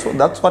see, that's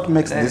what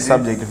makes this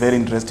subject very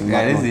interesting.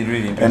 Yeah, it is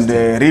really interesting.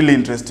 And really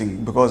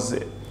interesting, because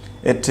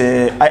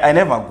I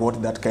never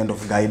got that kind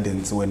of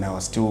guidance when I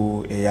was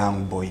still a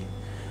young boy,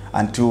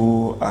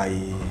 until I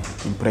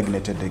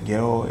impregnated a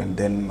girl, and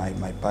then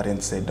my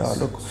parents said, "Oh,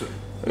 look,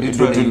 do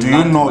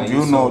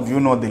you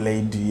know the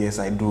lady?" Yes,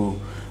 I do.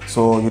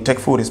 So you take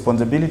full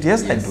responsibility?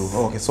 Yes, I do.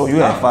 Okay, so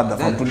you are a father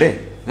from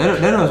today.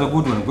 That was a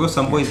good one, because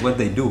some boys, what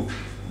they do,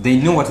 they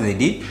know what they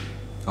did,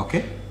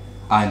 okay?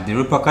 And the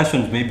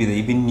repercussions, maybe they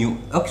even knew.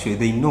 Actually,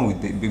 they know.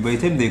 By the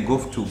time they go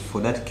for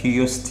that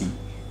curiosity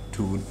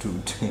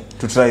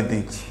to try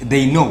things,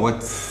 they know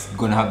what's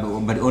going to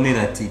happen, but only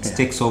that it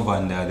takes over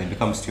and they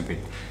become stupid.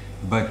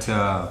 But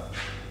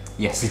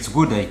yes, it's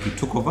good that you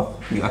took over,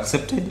 you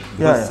accepted,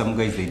 because some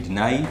guys, they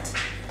deny it,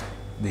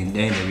 they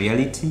deny the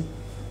reality.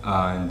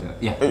 And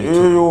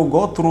you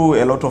go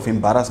through a lot of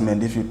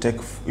embarrassment if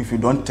you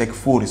don't take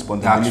full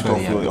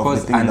responsibility of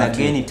the thing. And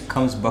again, it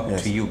comes back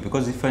to you,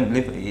 because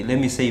let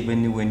me say,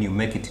 even when you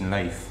make it in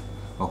life,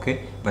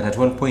 okay, but at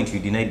one point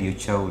you denied your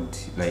child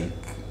like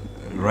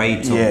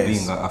rights of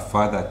being a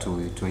father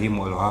to him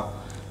or her.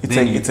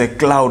 It's a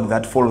cloud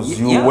that follows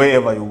you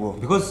wherever you go,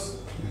 because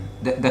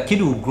the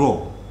kid will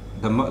grow.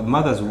 The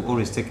mothers will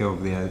always take care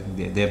of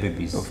their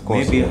babies. Of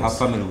course, maybe her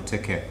family will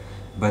take care,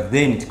 but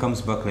then it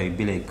comes back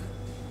like,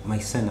 my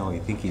son now, I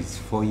think he's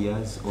 4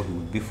 years, or he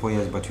would be 4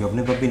 years, but you have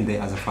never been there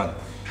as a father.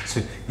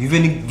 So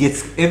even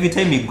every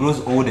time he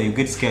grows older, you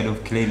get scared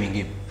of claiming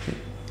him.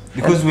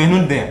 because we're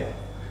not there.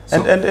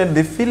 So and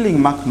the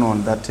feeling,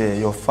 Macnon, that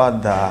your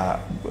father,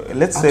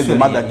 let's say the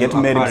mother get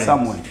married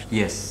somewhere.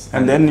 Yes.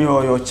 And then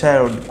your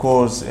child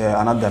calls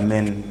another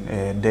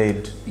man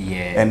dead.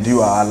 Yes. And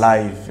you are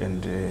alive.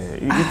 And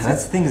that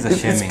thing is a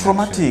shame. It's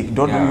traumatic. We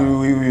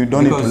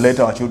don't need to let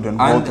our children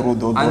go through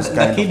those kind of things.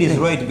 And the kid is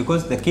right,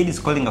 because the kid is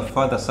calling a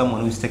father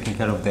someone who is taking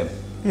care of them.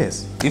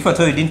 Yes. If at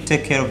all you didn't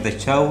take care of the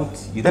child,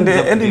 you don't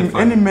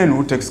any man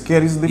who takes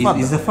care is the father.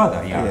 Is the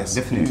father, yeah. Yes,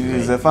 definitely.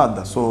 Is the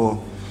father.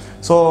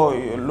 So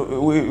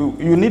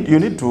you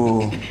need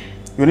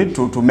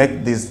to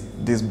make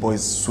these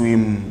boys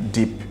swim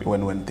deep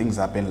when things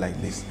happen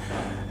like this.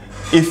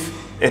 If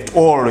at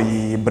all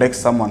he breaks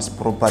someone's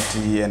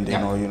property and you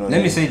know.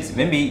 Let me say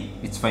maybe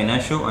it's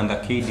financial and the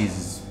kid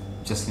is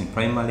just in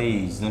primary,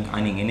 he's not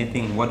earning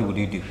anything. What would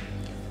you do?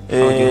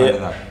 How would you handle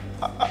that?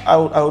 I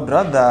would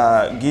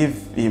rather give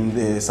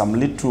him some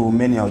little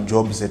menial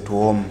jobs at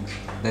home.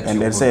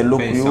 And then say,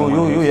 look, you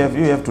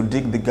have to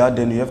dig the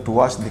garden, you have to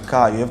wash the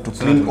car, you have to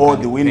clean all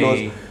the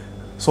windows,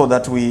 so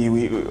that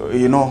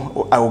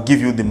I will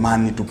give you the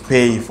money to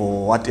pay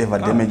for whatever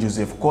damages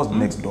you've caused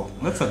next door.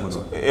 That's a good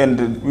one.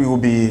 And we will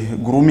be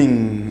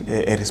grooming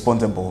a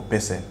responsible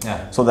person,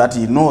 so that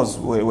he knows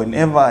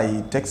whenever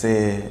he takes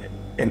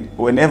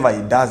whenever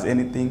he does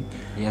anything,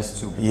 he has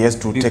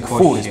to take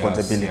full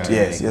responsibility.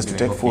 Yes, he has to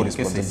take full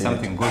responsibility. In case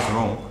something goes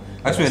wrong.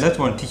 Actually, that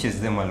one teaches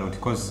them a lot,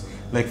 because,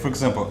 like, for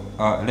example,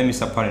 let me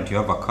say, parent, you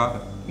have a car,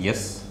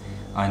 yes,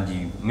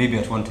 and maybe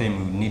at one time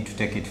you need to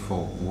take it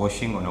for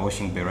washing on a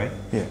washing bay, right?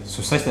 Yeah.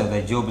 So such that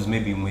the jobs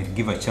maybe you might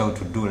give a child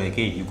to do, like,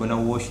 hey, you're gonna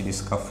wash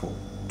this car for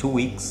 2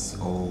 weeks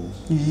or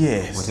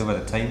whatever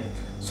the time,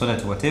 so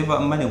that whatever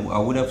money I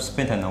would have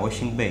spent on a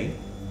washing bay,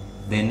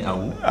 then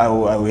I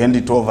will hand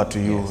it over to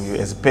you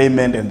as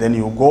payment, and then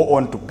you go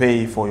on to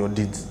pay for your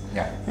deeds.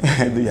 That's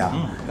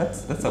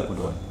a good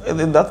one.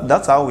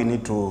 That's how we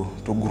need to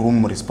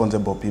groom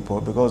responsible people,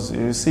 because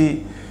you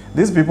see,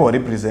 these people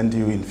represent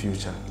you in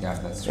future. Yeah,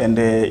 that's true. And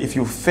if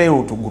you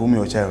fail to groom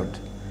your child,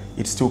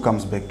 it still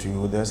comes back to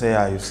you. They'll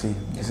say, you see,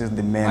 this is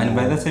the man. And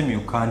by that time,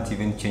 you can't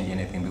even change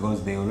anything,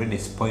 because they already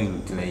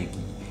spoiled. Like,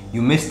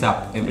 you messed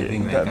up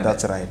everything.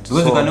 That's right.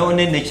 Because you can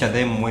only nurture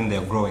them when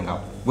they're growing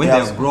up. When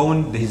they're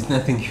grown, there is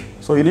nothing.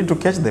 So you need to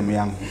catch them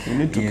young. You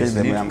need to catch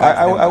them young.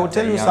 I will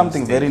tell you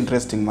something very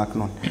interesting,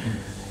 Macnon.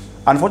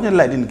 Unfortunately,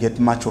 I didn't get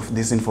much of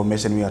this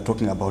information we are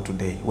talking about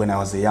today when I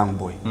was a young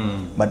boy.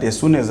 But as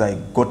soon as I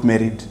got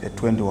married at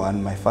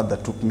 21, my father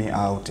took me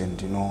out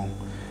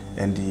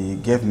and he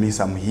gave me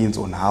some hints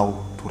on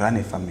how to run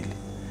a family.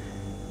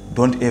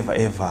 Don't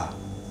ever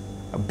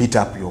beat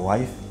up your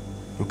wife.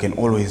 You can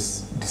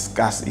always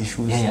discuss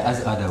issues.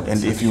 As adults.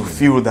 And if you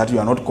feel that you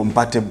are not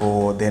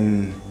compatible,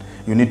 then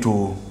you need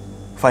to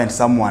find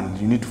someone.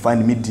 You need to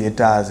find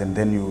mediators, and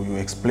then you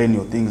explain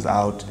your things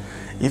out.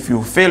 If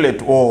you fail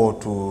at all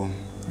to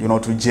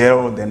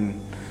jail,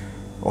 then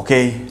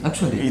okay.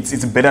 Actually,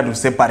 it's better to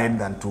separate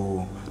than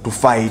to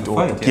fight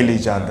or to kill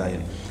each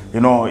other.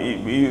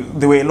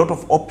 There were a lot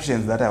of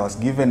options that I was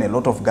given, a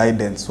lot of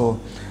guidance. So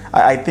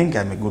I think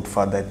I'm a good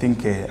father. I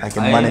think I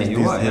can manage this.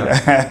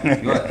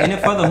 You are. Any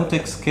father who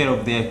takes care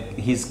of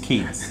his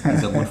kids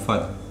is a good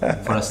father,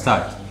 for a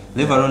start.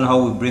 Let alone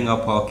how we bring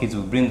up our kids.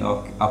 We bring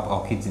up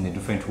our kids in a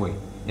different way.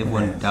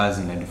 Everyone does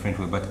in a different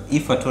way. But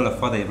if at all a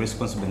father is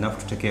responsible enough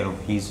to take care of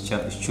his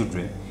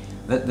children,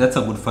 that's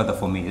a good father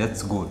for me.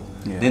 That's good.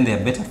 Then there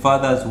are better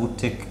fathers who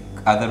take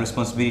other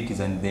responsibilities,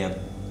 and they are.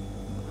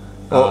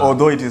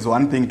 Although it is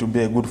one thing to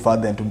be a good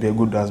father and to be a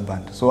good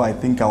husband, so I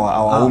think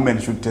our women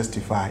should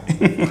testify.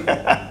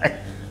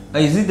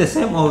 Is it the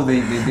same, or they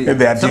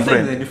are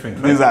different? They're different,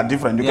 right? These are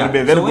different. You can be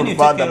a very good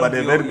father, but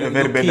a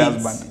very bad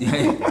husband.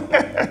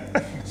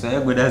 So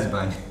you're a good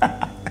husband.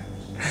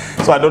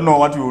 So I don't know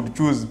what you would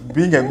choose,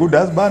 being a good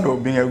husband or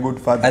being a good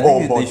father. I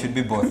think they should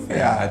be both.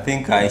 I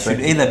think I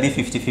should either be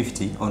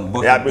 50-50 on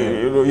both. But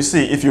you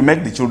see, if you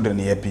make the children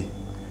happy,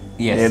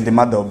 the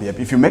mother will be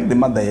happy. If you make the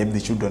mother happy,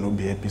 the children will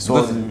be happy. So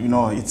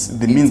it's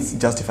the means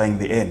justifying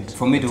the end.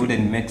 For me, it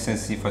wouldn't make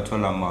sense if at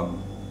all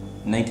I'm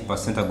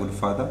 90% a good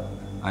father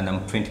and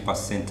I'm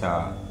 20%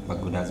 a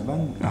good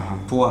husband.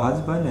 Poor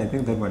husband, I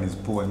think that one is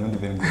poor, not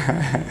even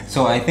good.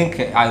 So I think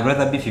I'd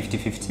rather be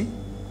 50-50.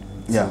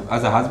 So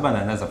as a husband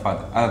and as a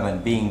father, other than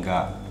being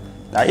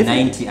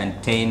 90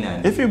 and 10.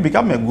 And if you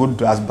become a good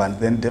husband,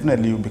 then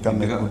definitely you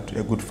become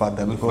a good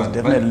father, because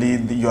definitely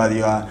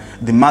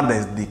the mother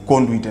is the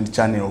conduit and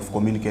channel of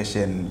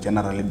communication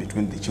generally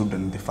between the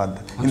children and the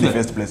father. Actually, in the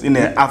first place, in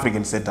an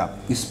African setup.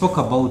 You spoke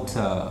about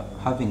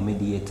having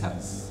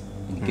mediators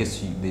in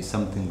case there's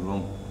something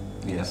wrong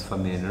in a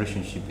family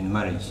relationship, in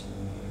marriage.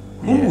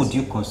 Who would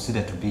you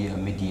consider to be a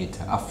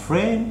mediator? A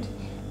friend?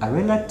 A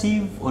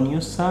relative on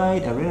your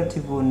side, a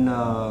relative on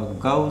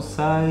girl's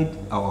side,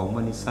 our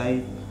woman's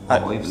side,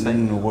 our wife's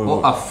side,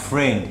 or a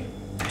friend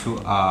to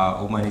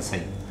our woman's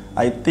side?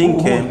 I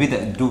think who would be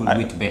do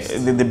it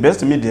best? The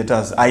best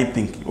mediators, I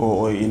think,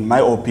 or in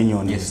my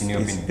opinion,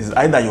 is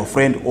either your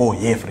friend or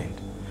your friend.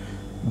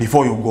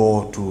 before you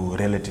go to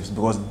relatives,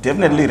 because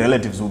definitely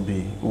relatives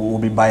will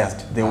be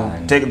biased. They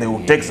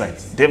will take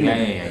sides.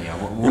 Definitely.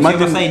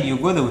 Whichever side you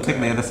go, they will take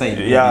the other side.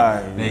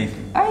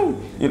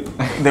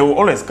 They will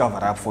always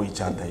cover up for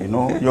each other. You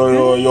know,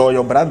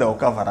 your brother will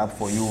cover up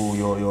for you.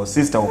 Your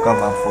sister will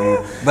cover up for you.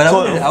 But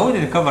so, I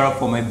wouldn't cover up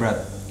for my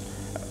brother.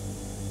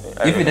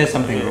 If he does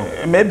something wrong.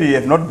 Maybe you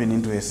have not been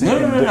into a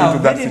No.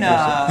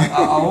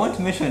 I won't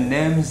mention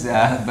names,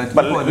 but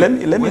people, let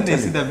me when they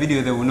see the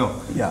video, they will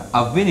know. Yeah.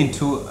 I've been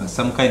into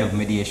some kind of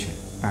mediation.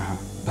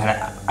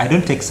 But I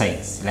don't take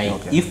sides.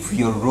 Like, if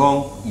you're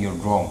wrong, you're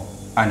wrong.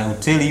 And I'll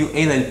tell you,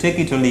 either you take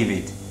it or leave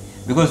it.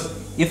 Because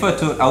if I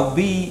told, I'll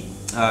be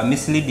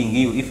misleading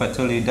you if I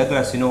tell you,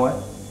 Douglas, you know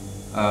what?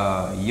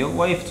 Your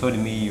wife told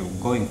me you're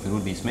going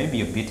through this. Maybe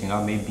you're beating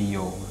her, maybe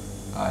you're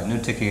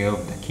not taking care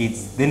of the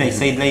kids. Then I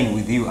sideline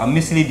with you. I'm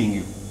misleading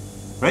you,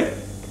 right?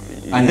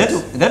 And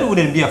that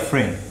wouldn't be a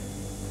friend.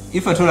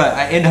 If at all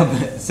I end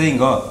up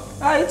saying, "Oh,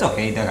 it's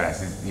okay,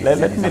 Douglas."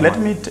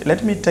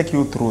 Let me take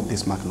you through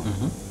this, Magno.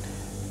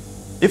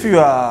 If you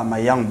are my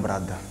young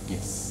brother,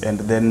 yes, and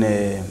then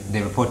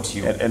they report to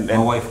you, and my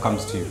wife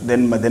comes to you.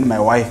 Then my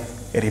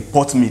wife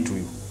reports me to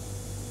you.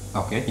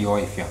 Okay, your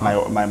wife, yeah.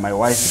 My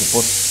wife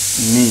reports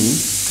me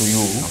to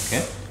you.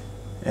 Okay.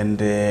 And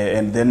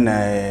then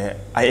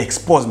I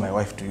expose my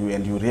wife to you,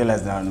 and you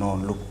realize that, no,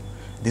 look,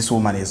 this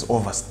woman is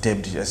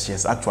overstepped. She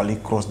has actually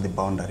crossed the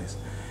boundaries.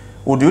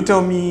 Would you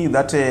tell me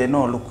that,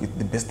 no, look,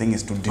 the best thing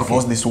is to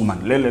divorce this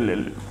woman?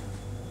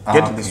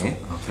 Get this one.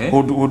 Okay.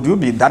 Would you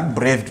be that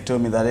brave to tell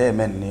me that, hey,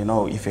 man, you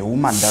know, if a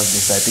woman does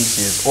this, I think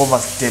she has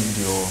overstepped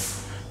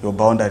your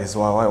boundaries.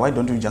 Why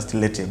don't you just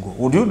let her go?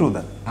 Would you do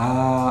that?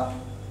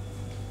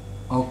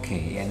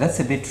 Okay, yeah, that's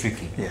a bit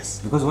tricky. Yes.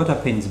 Because what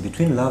happens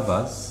between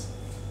lovers,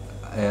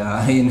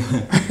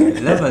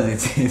 lovers,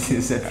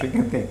 it's a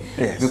tricky thing.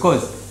 Yes.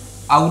 Because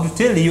I would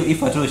tell you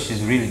if at all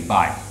she's really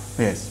bad.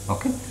 Yes.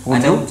 Okay.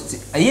 Would you?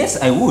 Yes,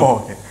 I would.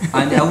 Oh, okay.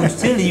 And I would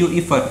tell you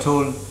if at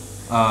all,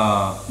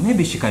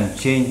 maybe she can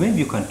change. Maybe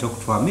you can talk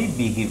to her.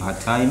 Maybe give her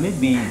time.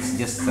 Maybe it's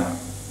just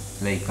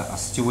like a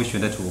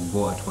situation that will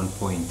go at one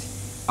point.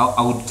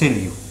 I would tell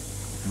you,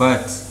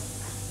 but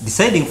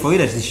deciding for you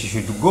that she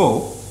should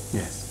go.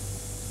 Yes.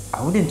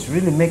 I wouldn't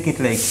really make it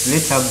like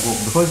let her go,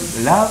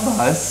 because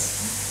lovers.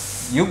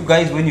 You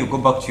guys, when you go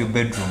back to your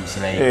bedrooms,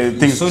 like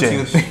things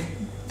change.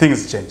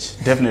 Things change,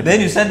 definitely.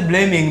 Then you start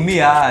blaming me.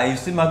 You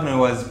see, Magno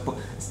was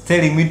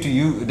telling me to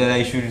you that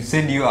I should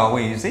send you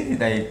away. You see,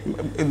 like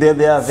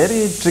there are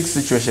very tricky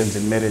situations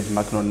in marriage,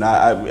 Magno.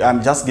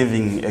 I'm just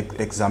giving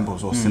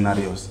examples or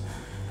scenarios.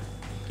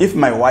 If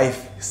my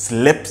wife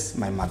slaps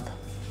my mother,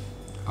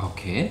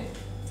 okay,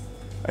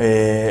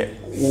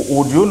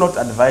 would you not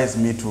advise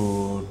me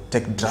to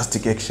take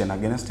drastic action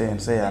against her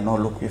and say, no,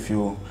 look,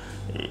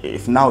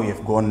 if now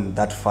you've gone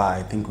that far,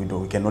 I think we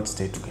cannot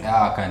stay together?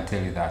 I can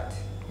tell you that.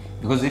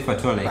 Because if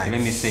at all, like,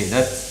 let me say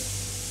that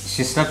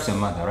she slaps her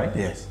mother, right?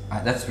 Yes.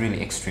 That's really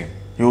extreme.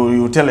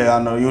 You tell her,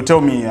 no, you tell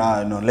me,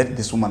 no, let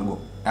this woman go.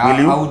 Will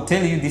you? I would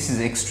tell you this is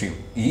extreme.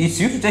 It's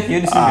you to take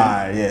your decision.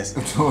 Yes.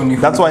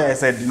 That's why I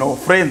said, you know,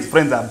 friends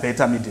are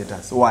better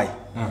mediators. Why?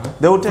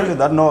 They will tell you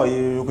that, no,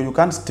 you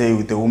can't stay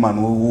with a woman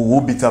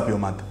who beats up your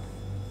mother.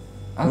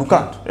 Okay. You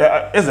can't.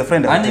 As a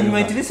friend, and you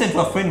might listen to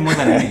a friend more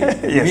than me.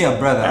 Yes. Be a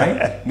brother,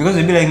 right? Because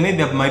you'll be like,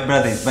 maybe my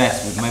brother is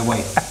biased with my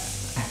wife.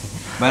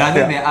 But I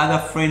think there are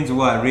other friends who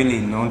are really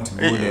not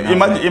good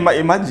enough.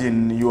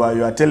 Imagine you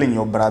are telling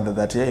your brother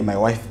that, hey, my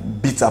wife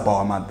beats up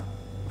our mother.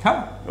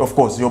 Huh? Of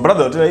course, your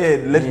brother will tell you,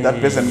 hey, let that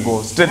person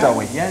go straight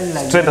away.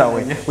 Straight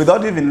away.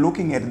 Without even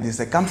looking at the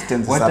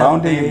circumstances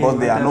surrounding him, because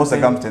there are no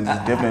circumstances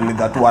definitely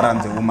that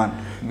warrants a woman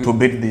to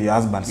beat the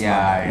husband's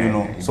mother, you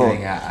know. So,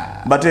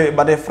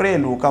 but a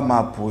friend will come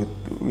up with,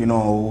 you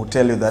know, will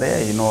tell you that,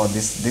 hey, you know,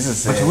 this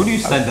is. But would you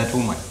stand that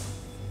woman?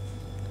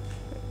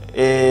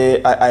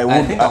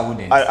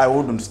 I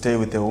wouldn't stay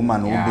with a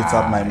woman who beats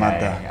up my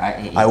mother.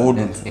 I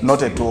wouldn't.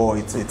 Not at all.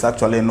 It's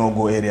actually a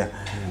no-go area.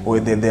 Where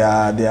there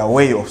are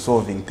way of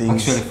solving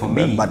things. Actually, for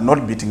me, but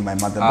not beating my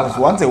mother. Because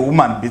once a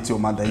woman beats your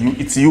mother,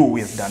 it's you who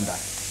has done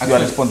that. You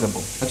are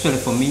responsible. Actually,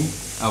 for me,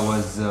 I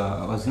was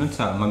not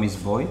a mommy's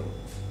boy,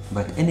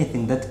 but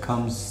anything that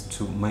comes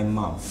to my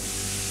mom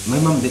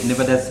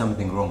never does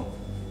something wrong.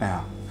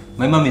 Yeah.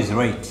 My mom is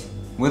right.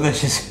 Whether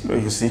she's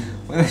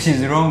whether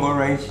she's wrong or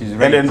right, she's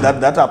right. And then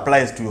that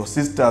applies to your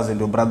sisters and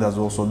your brothers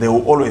also. They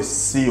will always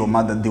see your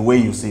mother the way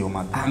you see your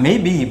mother.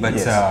 Maybe, but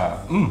yes.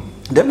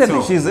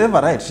 Definitely, she's ever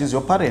right. She's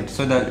your parent.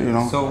 So that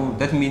so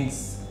that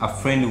means a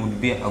friend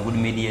would be a good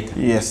mediator.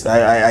 Yes,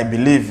 I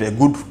believe a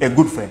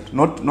good friend,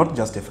 not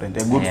just a friend.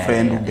 A good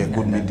friend would be a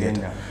good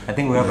mediator. I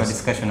think we have a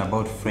discussion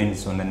about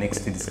friends on the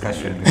next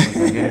discussion,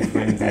 because again,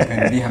 friends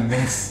can be a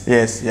mess.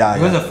 Yes, yeah.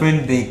 Because a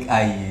friend they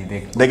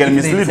can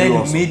mislead you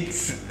also.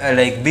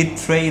 Like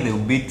betray, they will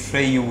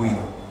betray you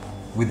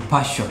with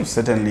passion.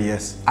 Certainly,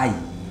 yes.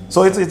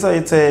 So it's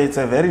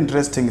a very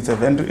interesting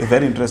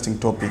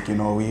topic. You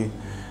know, we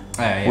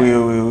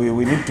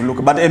need to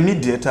look, but a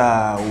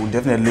mediator will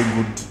definitely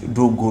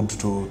do good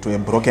to a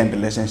broken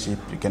relationship.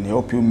 You can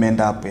help you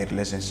mend up a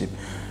relationship.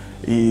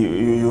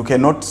 you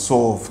cannot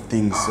solve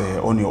things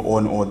on your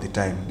own all the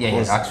time. Yeah,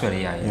 because,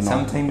 actually, yeah. you know,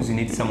 sometimes you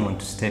need someone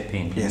to step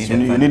in. Yes, you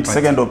need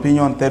second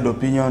opinion, third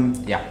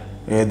opinion. Yeah.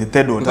 The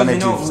third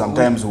alternative, you know,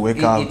 sometimes we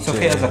wake up. It's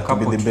okay as a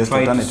couple to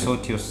try to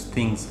sort your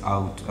things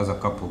out as a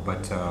couple,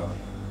 but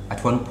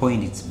at one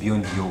point it's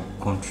beyond your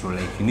control.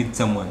 Like you need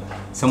someone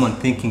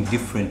thinking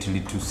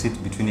differently to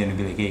sit between you and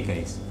be like, hey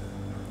guys,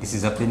 this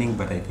is happening,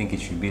 but I think it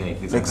should be like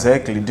this.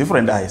 Exactly,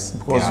 different eyes,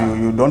 because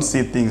you don't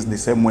see things the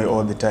same way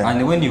all the time.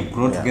 And when you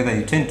grow together,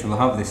 you tend to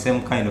have the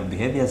same kind of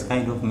behaviors,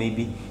 kind of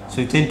maybe.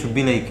 So you tend to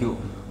be like,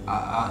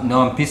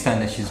 now I'm pissed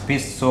and she's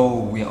pissed, so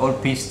we are all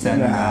pissed,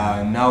 and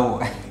now.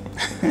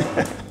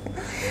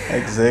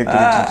 Exactly.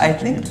 I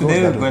think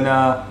today we're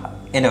gonna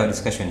end our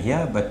discussion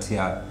here, but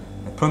yeah,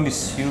 I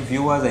promise you,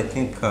 viewers, I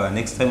think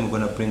next time we're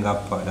gonna bring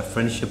up the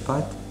friendship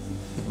part.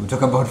 We'll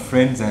talk about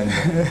friends and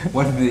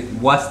what the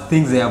worst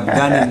things they have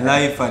done in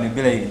life, and you'll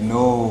be like,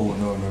 no.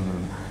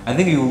 I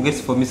think you will get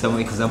for me some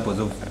examples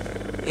of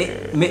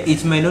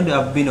it might not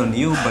have been on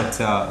you, but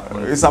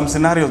some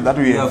scenarios that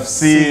we have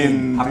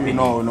seen, you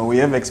know, we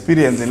have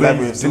experienced in life.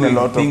 We have seen a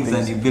lot of things,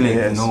 and you'll be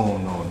like,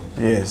 no.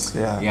 Yes,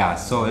 yeah. Yeah,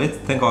 so let's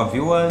thank our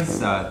viewers.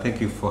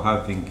 Thank you for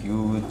having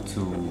you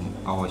to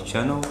our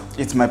channel.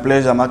 It's my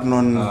pleasure,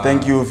 Magnon.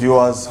 Thank you,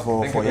 viewers,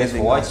 for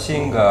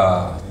watching.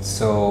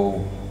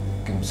 So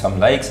give some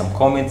likes, some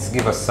comments,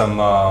 give us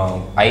some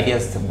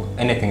ideas,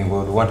 anything you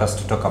would want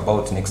us to talk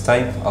about next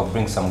time. I'll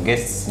bring some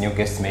guests, new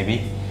guests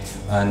maybe.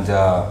 And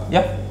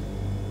yeah,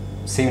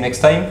 see you next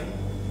time.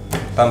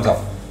 Thumbs up.